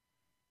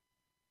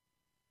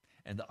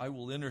 And I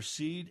will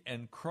intercede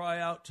and cry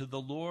out to the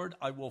Lord.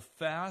 I will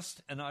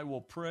fast and I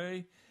will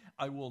pray.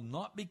 I will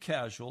not be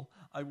casual.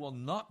 I will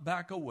not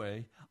back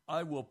away.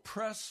 I will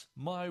press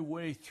my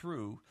way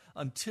through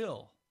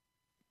until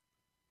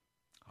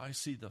I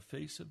see the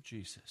face of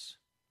Jesus.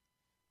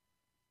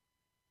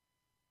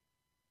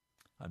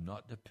 I'm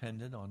not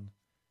dependent on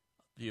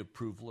the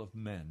approval of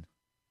men.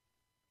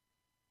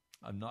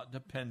 I'm not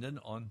dependent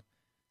on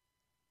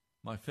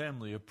my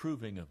family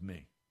approving of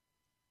me.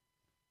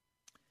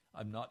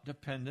 I'm not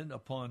dependent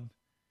upon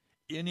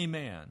any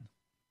man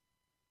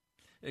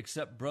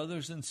except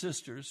brothers and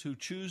sisters who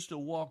choose to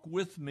walk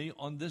with me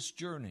on this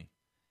journey.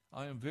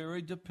 I am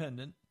very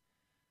dependent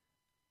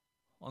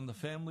on the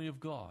family of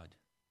God.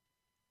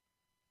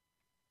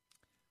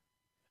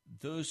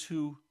 Those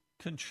who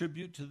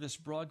contribute to this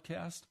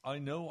broadcast, I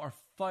know, are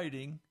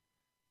fighting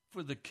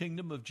for the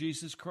kingdom of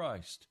Jesus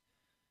Christ.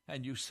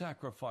 And you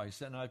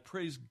sacrifice, and I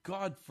praise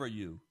God for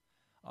you.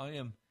 I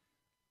am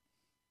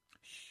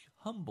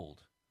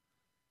humbled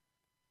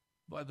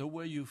by the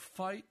way you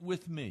fight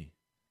with me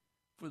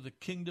for the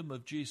kingdom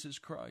of Jesus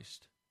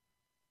Christ.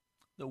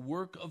 The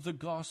work of the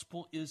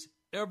gospel is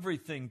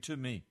everything to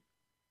me.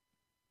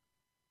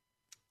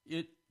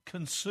 It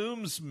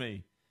consumes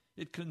me.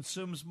 It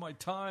consumes my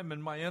time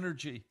and my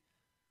energy.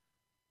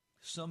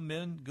 Some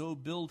men go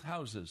build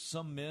houses.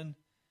 Some men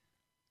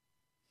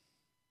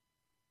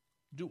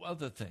do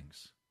other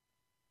things.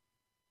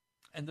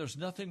 And there's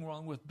nothing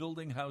wrong with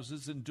building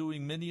houses and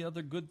doing many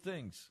other good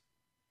things.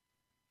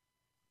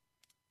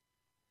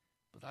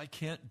 But I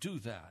can't do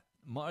that.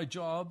 My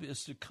job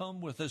is to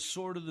come with a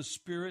sword of the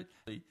Spirit,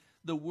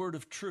 the word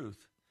of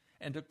truth,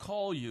 and to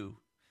call you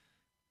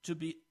to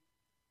be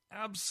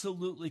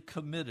absolutely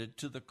committed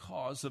to the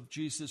cause of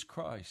Jesus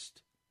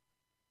Christ.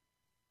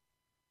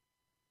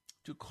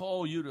 To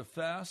call you to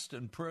fast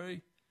and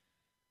pray.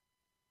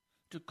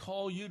 To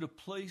call you to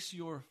place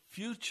your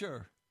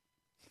future,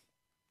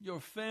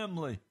 your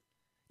family,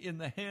 in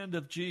the hand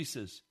of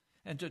Jesus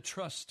and to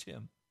trust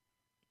him.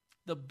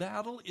 The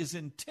battle is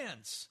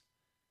intense.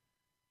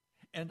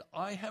 And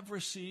I have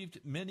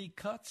received many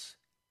cuts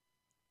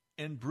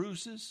and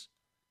bruises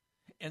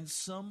and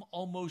some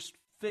almost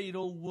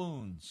fatal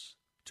wounds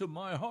to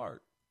my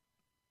heart.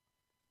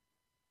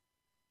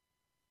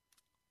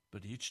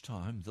 But each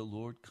time the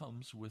Lord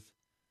comes with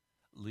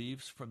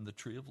leaves from the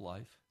tree of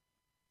life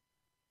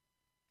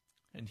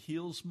and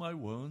heals my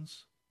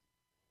wounds,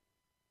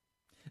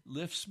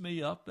 lifts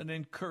me up and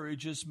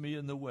encourages me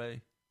in the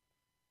way,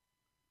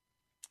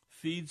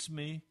 feeds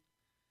me,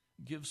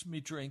 gives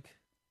me drink,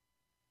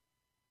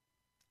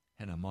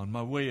 and I'm on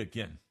my way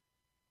again.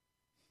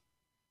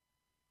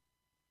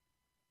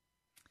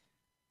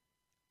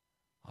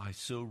 I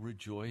so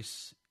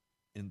rejoice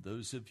in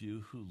those of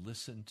you who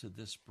listen to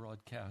this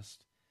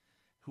broadcast,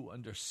 who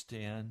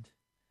understand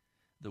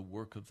the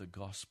work of the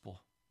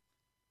gospel,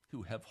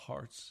 who have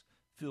hearts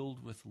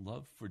filled with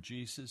love for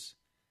Jesus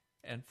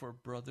and for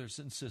brothers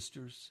and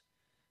sisters,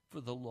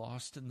 for the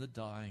lost and the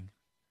dying,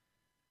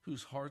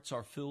 whose hearts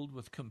are filled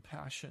with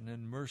compassion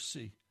and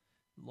mercy,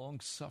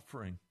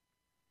 long-suffering,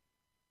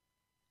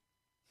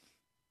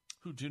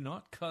 who do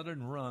not cut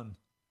and run,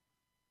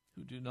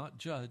 who do not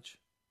judge.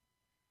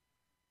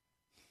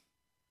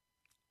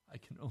 I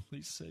can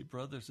only say,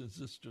 brothers and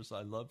sisters,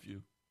 I love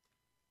you.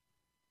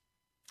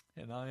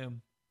 And I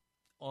am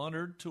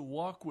honored to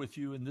walk with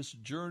you in this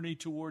journey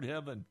toward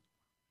heaven.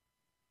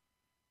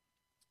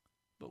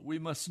 But we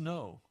must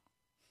know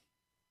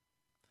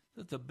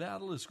that the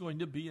battle is going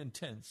to be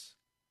intense.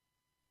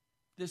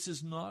 This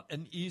is not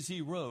an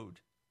easy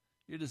road.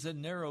 It is a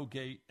narrow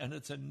gate and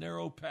it's a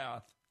narrow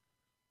path.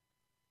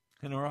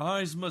 And our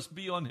eyes must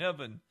be on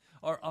heaven.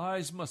 Our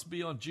eyes must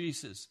be on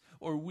Jesus,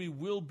 or we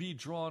will be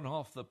drawn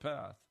off the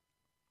path.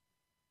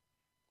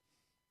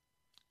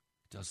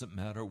 It doesn't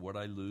matter what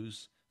I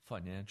lose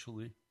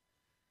financially,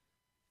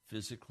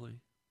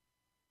 physically.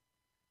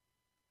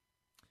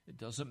 It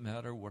doesn't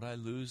matter what I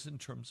lose in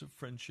terms of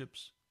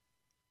friendships.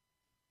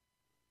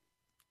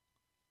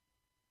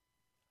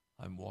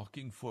 I'm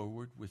walking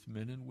forward with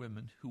men and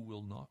women who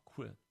will not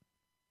quit,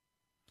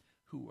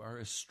 who are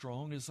as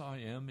strong as I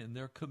am in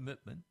their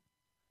commitment,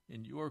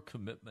 in your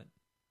commitment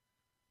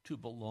to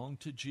belong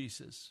to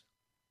Jesus.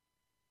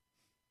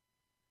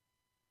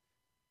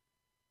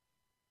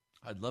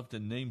 I'd love to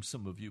name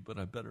some of you, but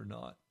I better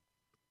not.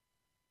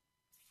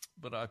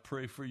 But I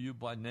pray for you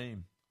by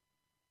name.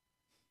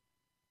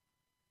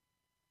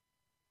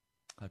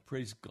 I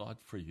praise God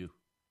for you.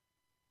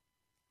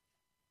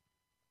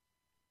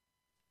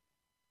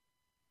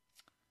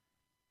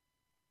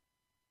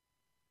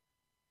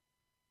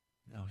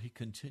 Now he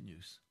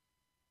continues.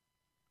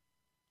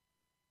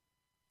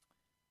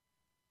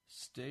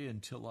 Stay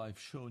until I've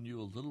shown you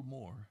a little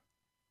more,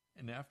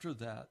 and after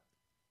that,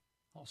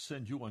 I'll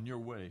send you on your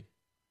way.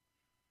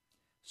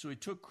 So he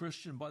took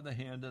Christian by the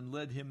hand and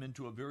led him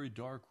into a very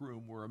dark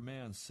room where a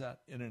man sat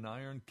in an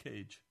iron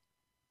cage.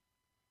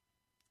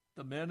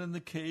 The man in the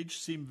cage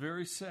seemed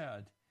very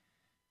sad.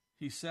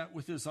 He sat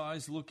with his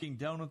eyes looking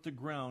down at the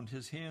ground,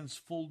 his hands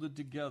folded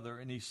together,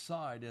 and he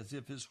sighed as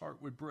if his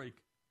heart would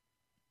break.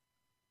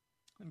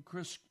 And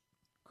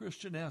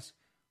Christian asked,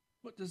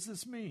 "What does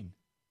this mean?"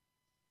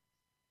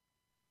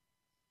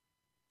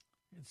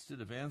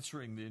 Instead of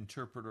answering, the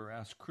interpreter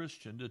asked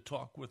Christian to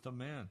talk with the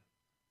man.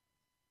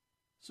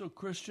 So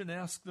Christian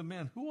asked the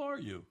man, "Who are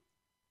you?"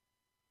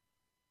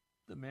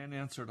 The man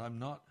answered, "I'm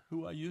not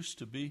who I used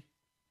to be.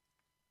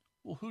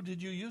 Well, who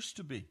did you used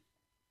to be?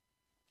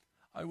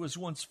 I was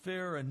once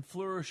fair and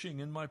flourishing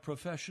in my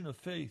profession of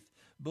faith,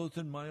 both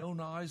in my own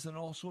eyes and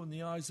also in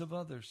the eyes of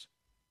others.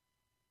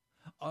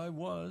 I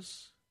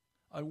once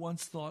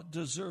thought,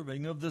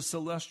 deserving of the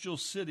celestial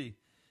city,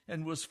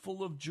 and was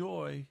full of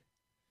joy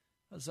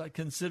as I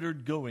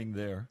considered going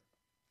there.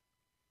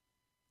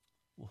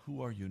 Well,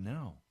 who are you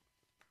now?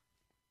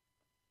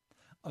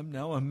 I'm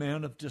now a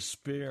man of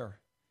despair,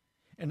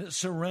 and it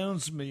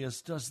surrounds me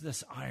as does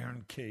this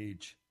iron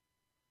cage.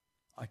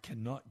 I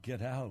cannot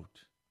get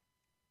out.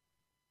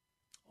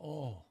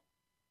 Oh,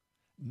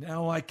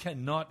 now I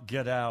cannot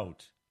get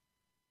out.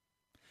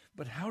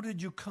 But how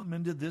did you come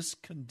into this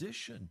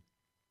condition?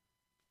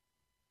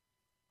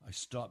 I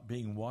stopped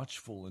being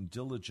watchful and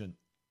diligent.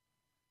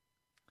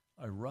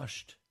 I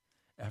rushed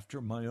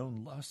after my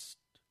own lust.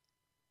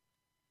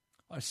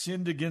 I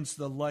sinned against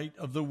the light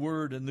of the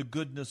word and the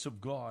goodness of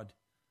God.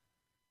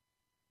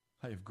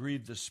 I have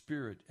grieved the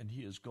Spirit, and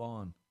he is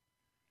gone.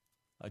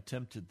 I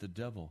tempted the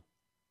devil,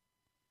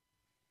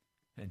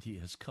 and he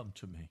has come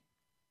to me.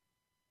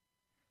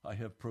 I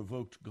have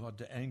provoked God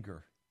to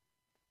anger,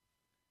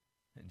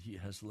 and he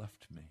has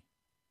left me.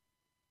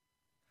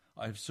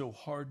 I have so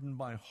hardened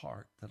my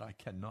heart that I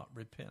cannot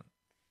repent.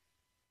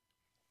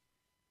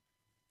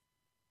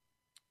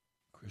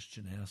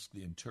 Christian asked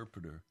the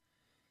interpreter,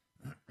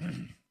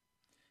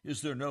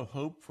 Is there no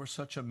hope for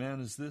such a man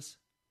as this?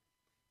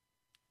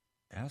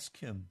 Ask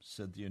him,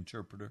 said the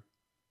interpreter.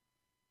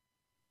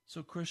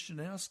 So Christian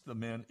asked the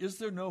man, Is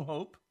there no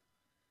hope?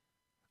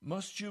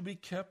 Must you be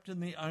kept in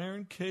the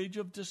iron cage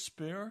of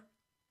despair?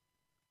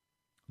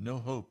 No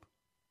hope.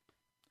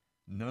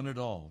 None at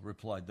all,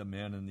 replied the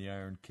man in the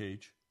iron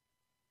cage.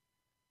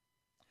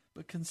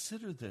 But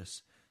consider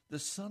this, the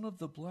Son of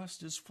the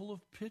Blessed is full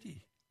of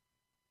pity.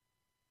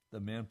 The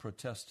man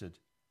protested,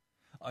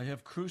 I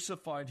have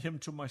crucified him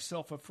to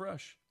myself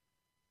afresh.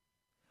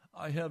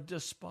 I have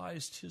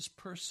despised his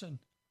person.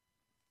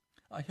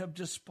 I have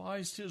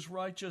despised his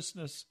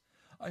righteousness.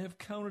 I have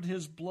counted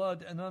his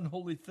blood an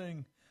unholy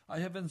thing. I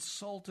have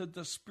insulted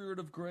the Spirit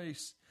of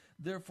grace.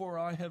 Therefore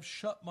I have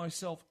shut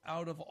myself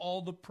out of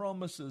all the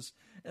promises,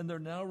 and there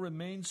now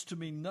remains to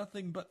me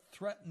nothing but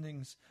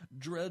threatenings,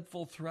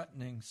 dreadful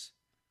threatenings,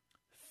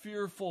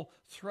 fearful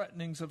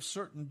threatenings of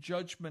certain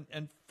judgment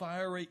and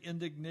fiery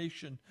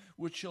indignation,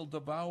 which shall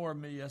devour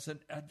me as an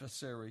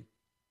adversary.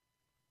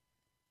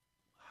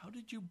 How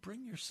did you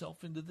bring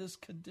yourself into this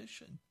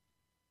condition?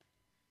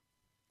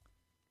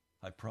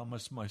 I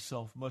promised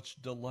myself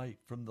much delight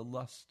from the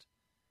lust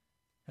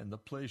and the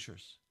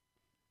pleasures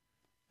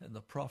and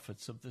the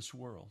profits of this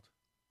world.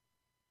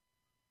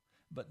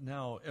 But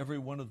now every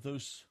one of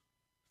those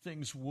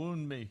things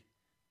wound me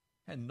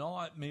and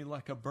gnaw at me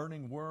like a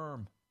burning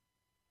worm.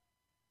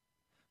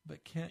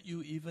 But can't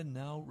you even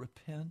now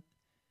repent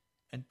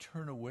and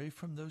turn away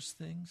from those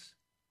things?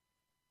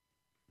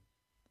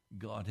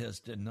 God has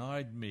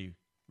denied me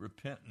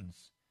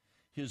repentance.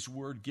 His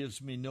word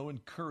gives me no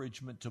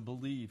encouragement to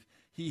believe.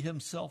 He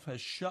himself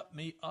has shut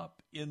me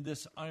up in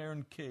this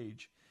iron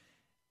cage,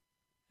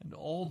 and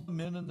all the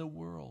men in the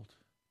world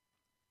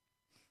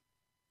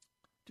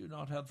do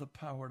not have the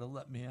power to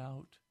let me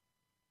out.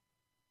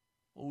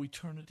 Oh,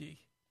 eternity,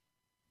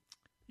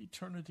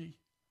 eternity,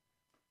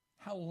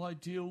 how will I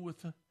deal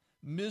with the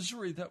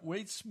misery that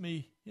waits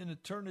me in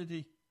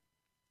eternity?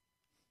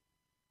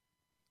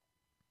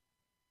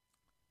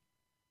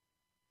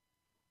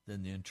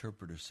 Then the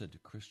interpreter said to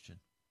Christian,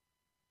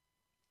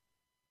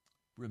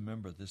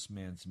 remember this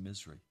man's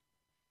misery,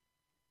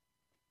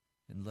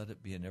 and let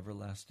it be an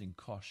everlasting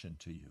caution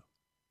to you.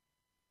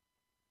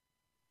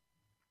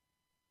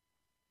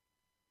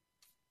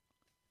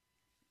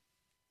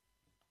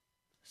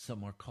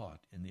 Some are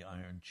caught in the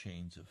iron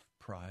chains of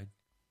pride.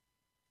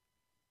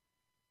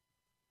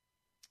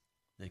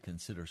 They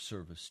consider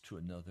service to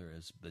another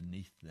as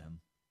beneath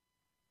them.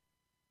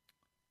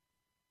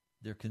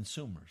 They're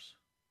consumers,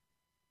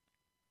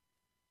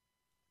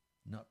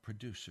 not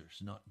producers,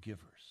 not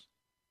givers.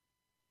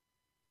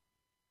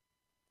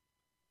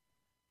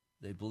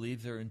 They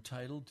believe they're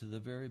entitled to the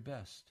very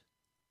best.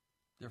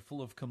 They're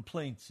full of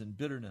complaints and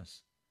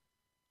bitterness.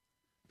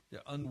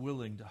 They're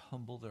unwilling to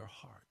humble their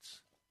hearts.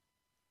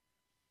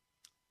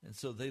 And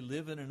so they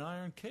live in an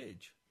iron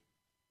cage.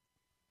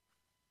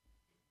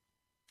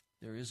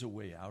 There is a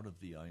way out of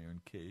the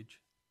iron cage.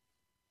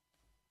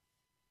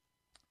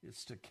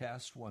 It's to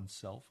cast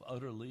oneself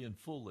utterly and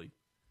fully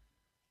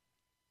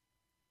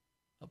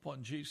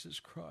upon Jesus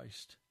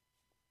Christ,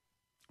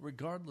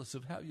 regardless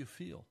of how you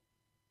feel.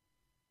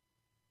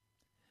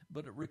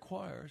 But it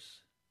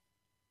requires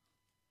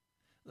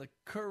the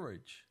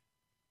courage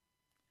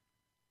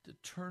to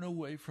turn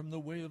away from the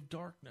way of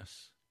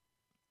darkness.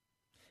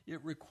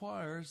 It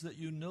requires that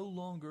you no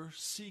longer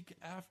seek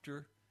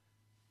after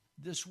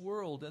this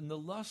world and the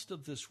lust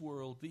of this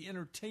world, the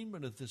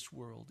entertainment of this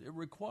world. It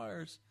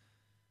requires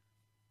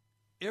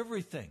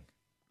everything.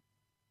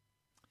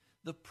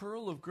 The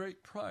pearl of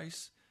great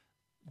price,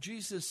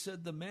 Jesus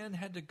said the man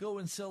had to go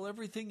and sell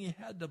everything he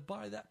had to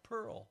buy that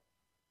pearl,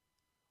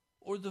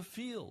 or the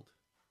field,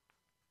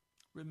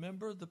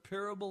 Remember the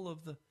parable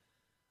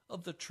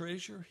of the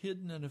treasure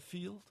hidden in a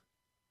field?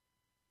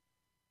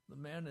 The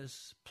man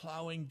is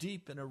plowing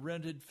deep in a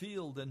rented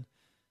field, and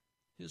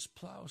his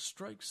plow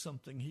strikes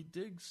something. He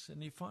digs,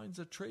 and he finds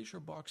a treasure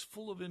box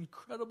full of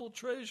incredible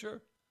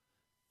treasure.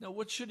 Now,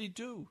 what should he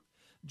do?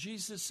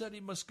 Jesus said he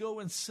must go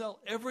and sell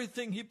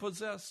everything he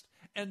possessed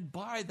and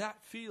buy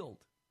that field.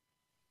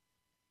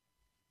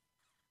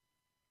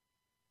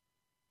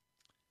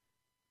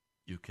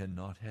 You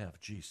cannot have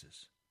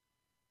Jesus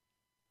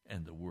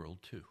and the world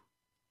too.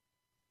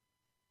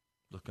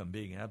 Look, I'm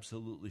being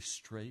absolutely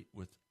straight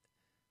with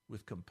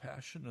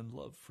compassion and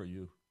love for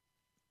you.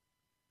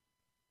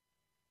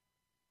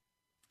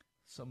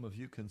 Some of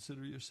you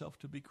consider yourself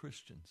to be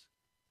Christians,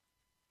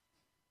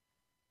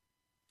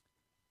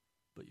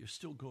 but you're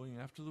still going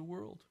after the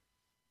world.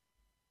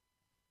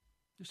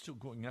 You're still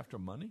going after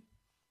money.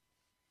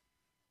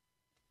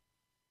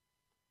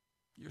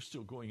 You're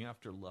still going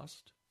after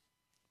lust,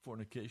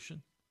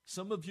 fornication.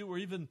 Some of you are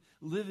even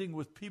living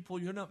with people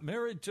you're not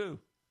married to.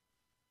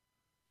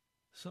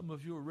 Some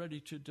of you are ready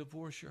to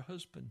divorce your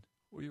husband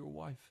or your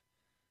wife.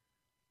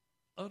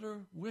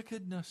 Utter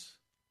wickedness.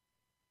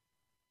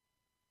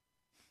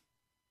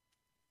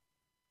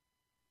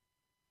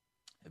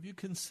 Have you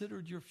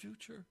considered your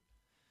future?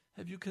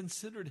 Have you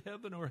considered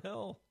heaven or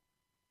hell?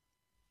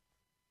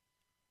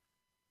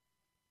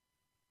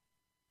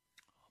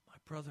 Oh, my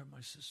brother,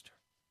 my sister,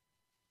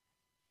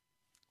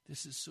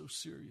 this is so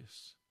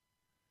serious.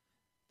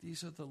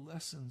 These are the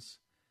lessons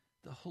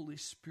the Holy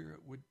Spirit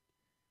would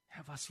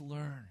have us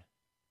learn.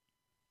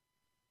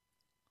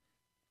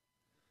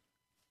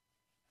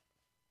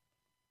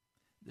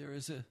 There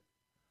is a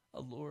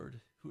Lord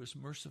who is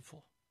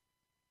merciful,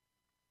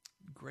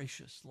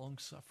 gracious,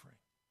 long-suffering.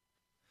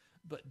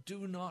 But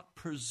do not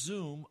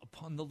presume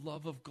upon the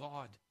love of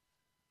God.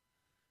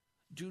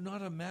 Do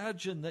not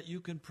imagine that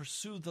you can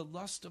pursue the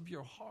lust of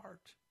your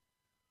heart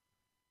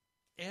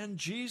and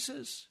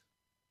Jesus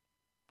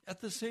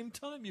at the same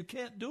time. You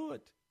can't do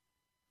it.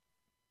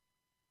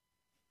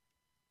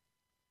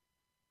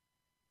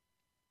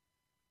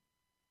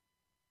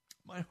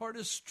 My heart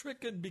is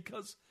stricken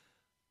because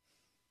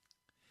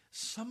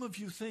some of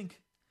you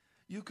think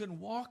you can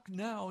walk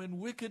now in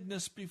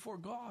wickedness before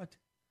God,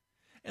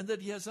 and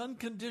that he has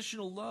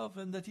unconditional love,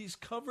 and that he's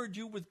covered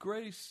you with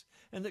grace,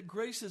 and that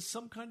grace is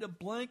some kind of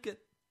blanket.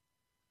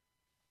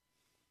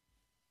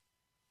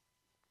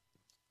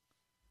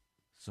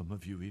 Some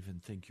of you even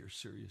think you're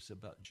serious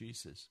about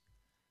Jesus.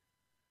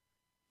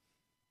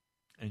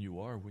 And you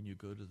are when you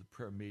go to the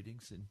prayer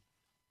meetings and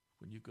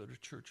when you go to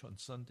church on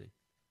Sunday.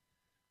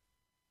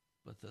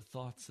 But the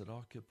thoughts that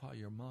occupy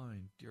your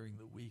mind during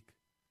the week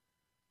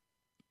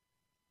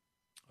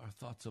are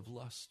thoughts of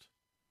lust.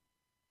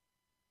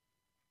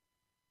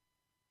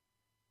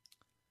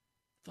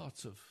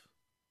 Thoughts of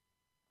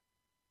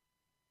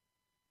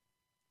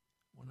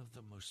one of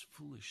the most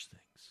foolish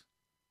things.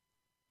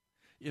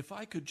 If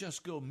I could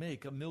just go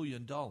make $1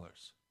 million,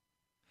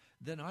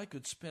 then I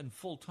could spend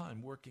full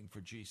time working for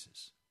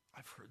Jesus.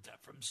 I've heard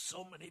that from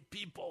so many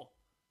people.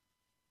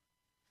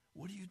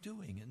 What are you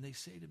doing? And they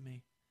say to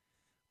me,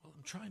 well,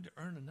 I'm trying to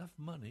earn enough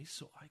money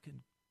so I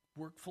can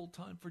work full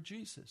time for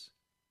Jesus.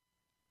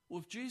 Well,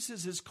 if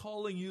Jesus is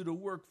calling you to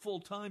work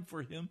full-time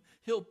for him,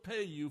 he'll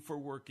pay you for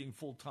working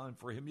full-time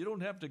for him. You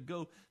don't have to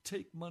go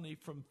take money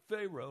from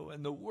Pharaoh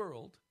and the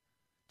world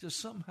to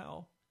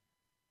somehow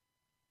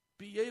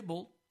be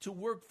able to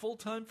work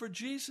full-time for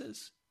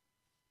Jesus.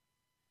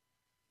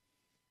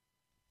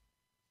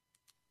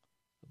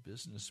 A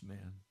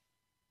businessman,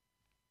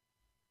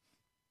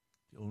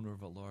 the owner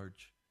of a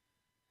large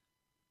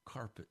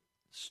carpet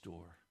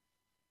store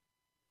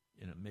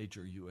in a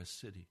major U.S.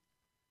 city,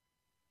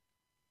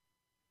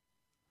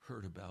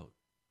 heard about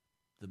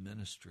the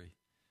ministry,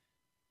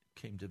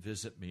 came to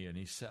visit me, and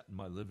he sat in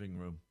my living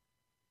room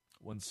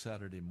one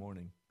Saturday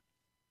morning.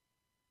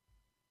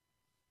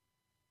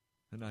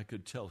 And I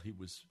could tell he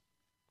was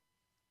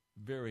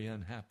very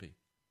unhappy,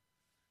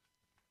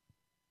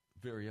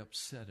 very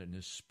upset in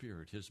his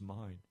spirit, his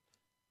mind.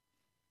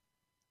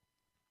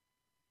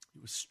 He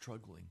was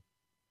struggling.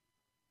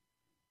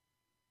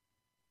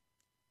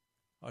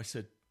 I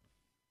said,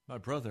 my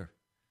brother,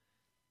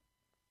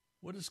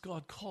 what is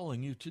God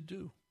calling you to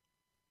do?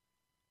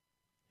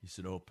 He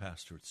said, oh,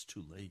 Pastor, it's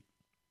too late.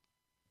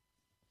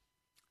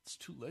 It's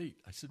too late.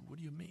 I said, what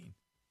do you mean?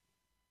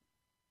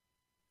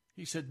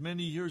 He said,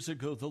 many years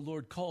ago, the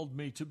Lord called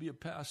me to be a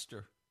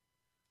pastor.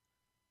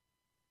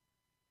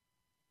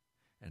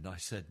 And I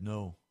said,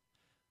 no,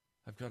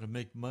 I've got to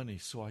make money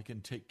so I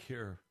can take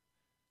care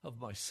of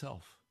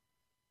myself.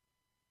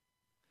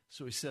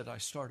 So he said, I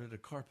started a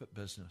carpet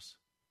business.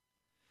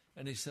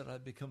 And he said,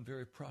 I've become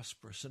very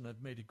prosperous and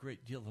I've made a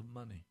great deal of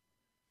money.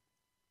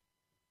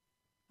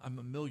 I'm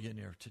a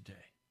millionaire today.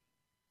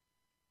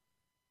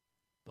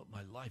 But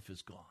my life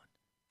is gone.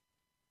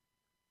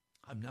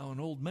 I'm now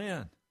an old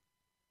man.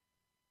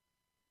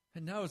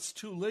 And now it's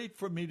too late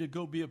for me to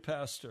go be a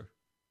pastor.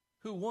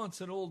 Who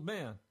wants an old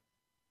man?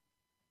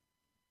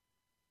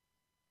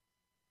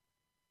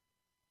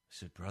 I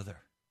said, brother,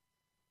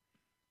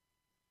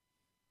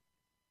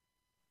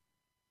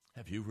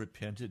 Have you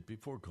repented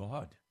before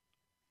God?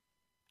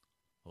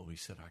 Oh, he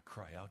said, I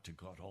cry out to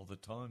God all the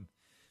time,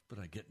 but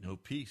I get no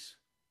peace.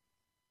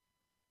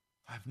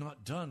 I've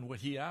not done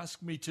what he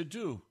asked me to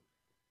do.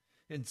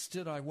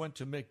 Instead, I went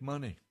to make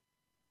money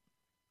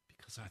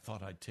because I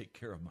thought I'd take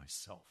care of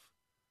myself.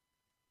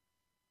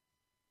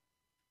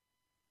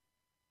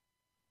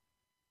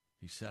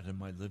 He sat in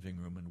my living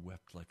room and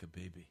wept like a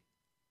baby.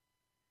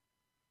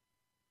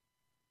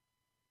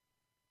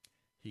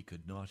 He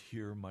could not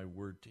hear my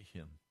word to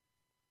him.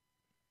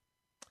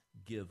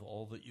 Give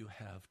all that you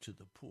have to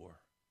the poor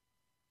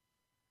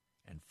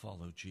and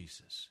follow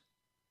Jesus.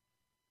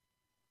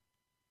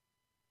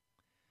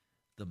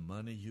 The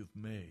money you've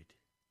made,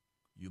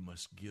 you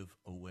must give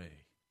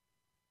away.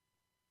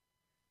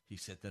 He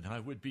said, then I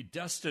would be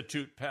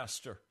destitute,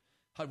 Pastor.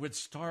 I would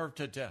starve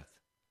to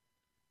death.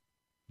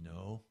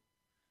 No.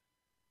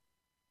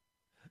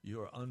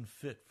 You are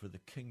unfit for the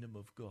kingdom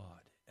of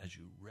God as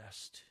you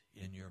rest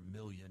in your $1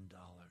 million.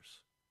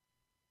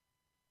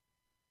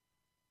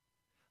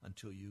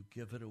 Until you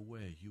give it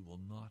away, you will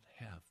not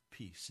have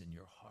peace in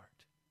your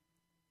heart.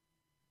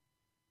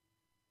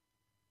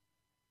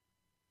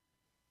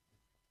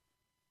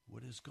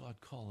 What is God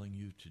calling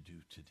you to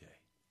do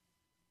today?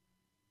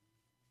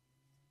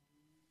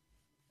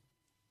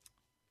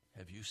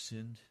 Have you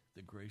sinned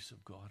the grace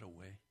of God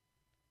away?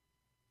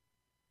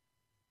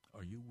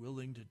 Are you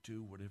willing to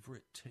do whatever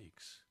it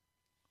takes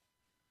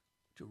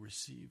to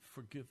receive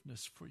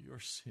forgiveness for your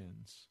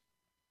sins?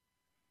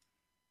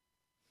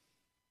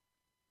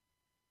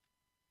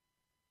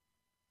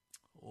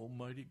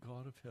 Almighty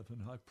God of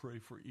heaven, I pray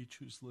for each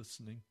who's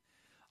listening.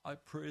 I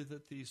pray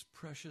that these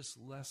precious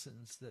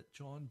lessons that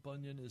John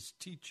Bunyan is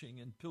teaching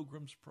in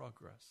Pilgrim's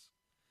Progress,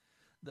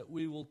 that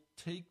we will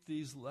take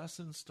these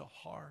lessons to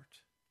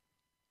heart,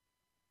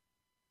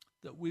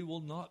 that we will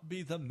not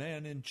be the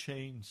man in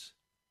chains,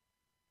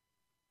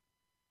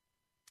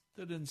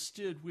 that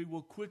instead we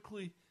will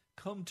quickly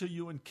come to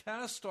you and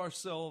cast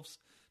ourselves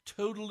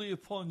totally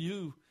upon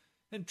you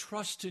and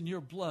trust in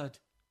your blood.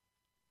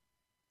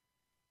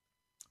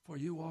 For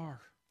you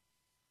are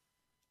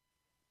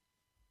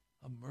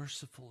a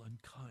merciful and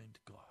kind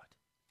God,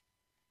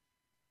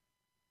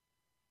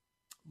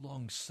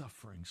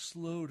 long-suffering,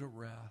 slow to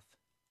wrath,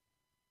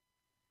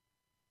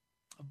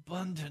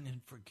 abundant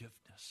in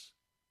forgiveness.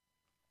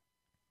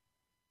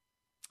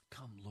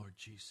 Come, Lord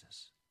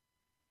Jesus.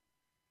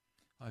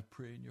 I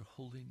pray in your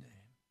holy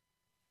name.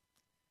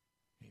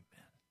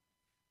 Amen.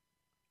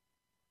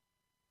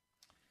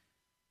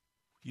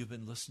 You've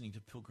been listening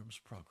to Pilgrim's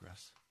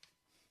Progress.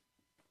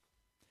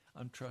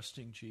 I'm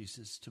trusting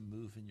Jesus to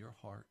move in your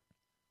heart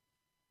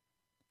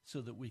so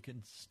that we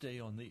can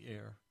stay on the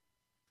air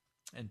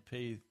and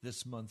pay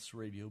this month's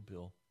radio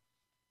bill.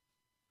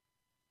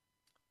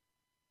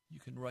 You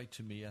can write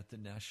to me at the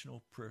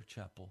National Prayer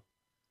Chapel,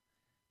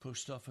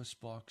 Post Office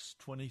Box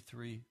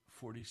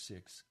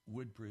 2346,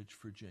 Woodbridge,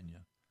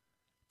 Virginia,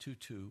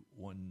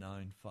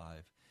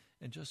 22195,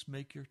 and just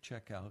make your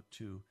check out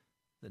to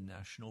the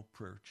National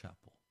Prayer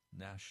Chapel,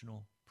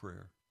 National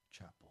Prayer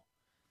Chapel.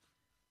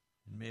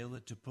 And mail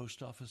it to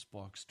Post Office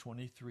Box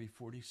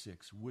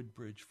 2346,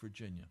 Woodbridge,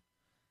 Virginia,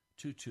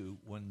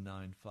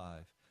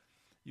 22195.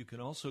 You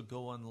can also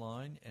go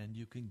online and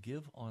you can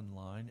give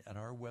online at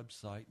our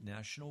website,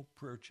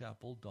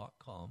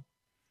 nationalprayerchapel.com,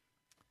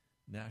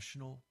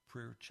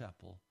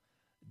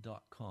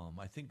 nationalprayerchapel.com.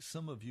 I think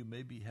some of you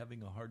may be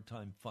having a hard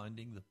time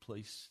finding the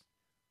place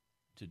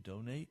to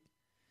donate.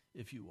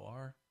 If you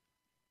are,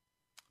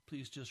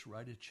 please just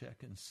write a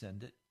check and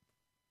send it.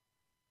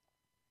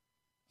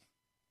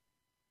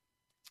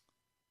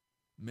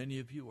 Many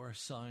of you are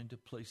assigned to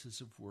places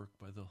of work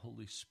by the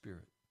Holy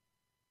Spirit.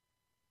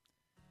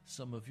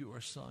 Some of you are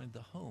assigned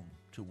the home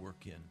to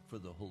work in for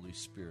the Holy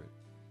Spirit.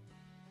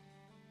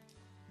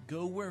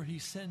 Go where he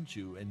sends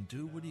you and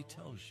do what he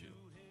tells you.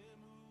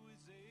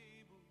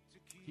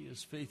 He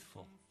is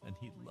faithful and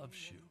he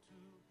loves you.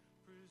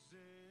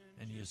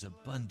 And he is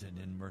abundant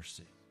in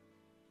mercy.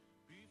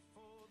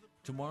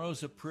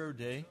 Tomorrow's a prayer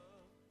day.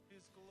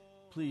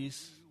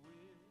 Please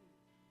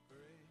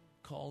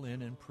call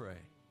in and pray.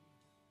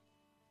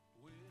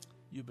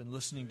 You've been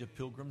listening to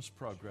Pilgrim's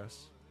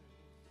Progress.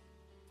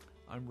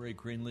 I'm Ray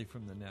Greenlee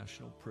from the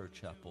National Prayer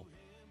Chapel.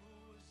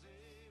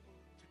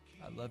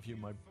 I love you,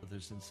 my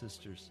brothers and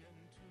sisters.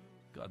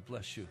 God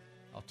bless you.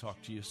 I'll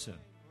talk to you soon.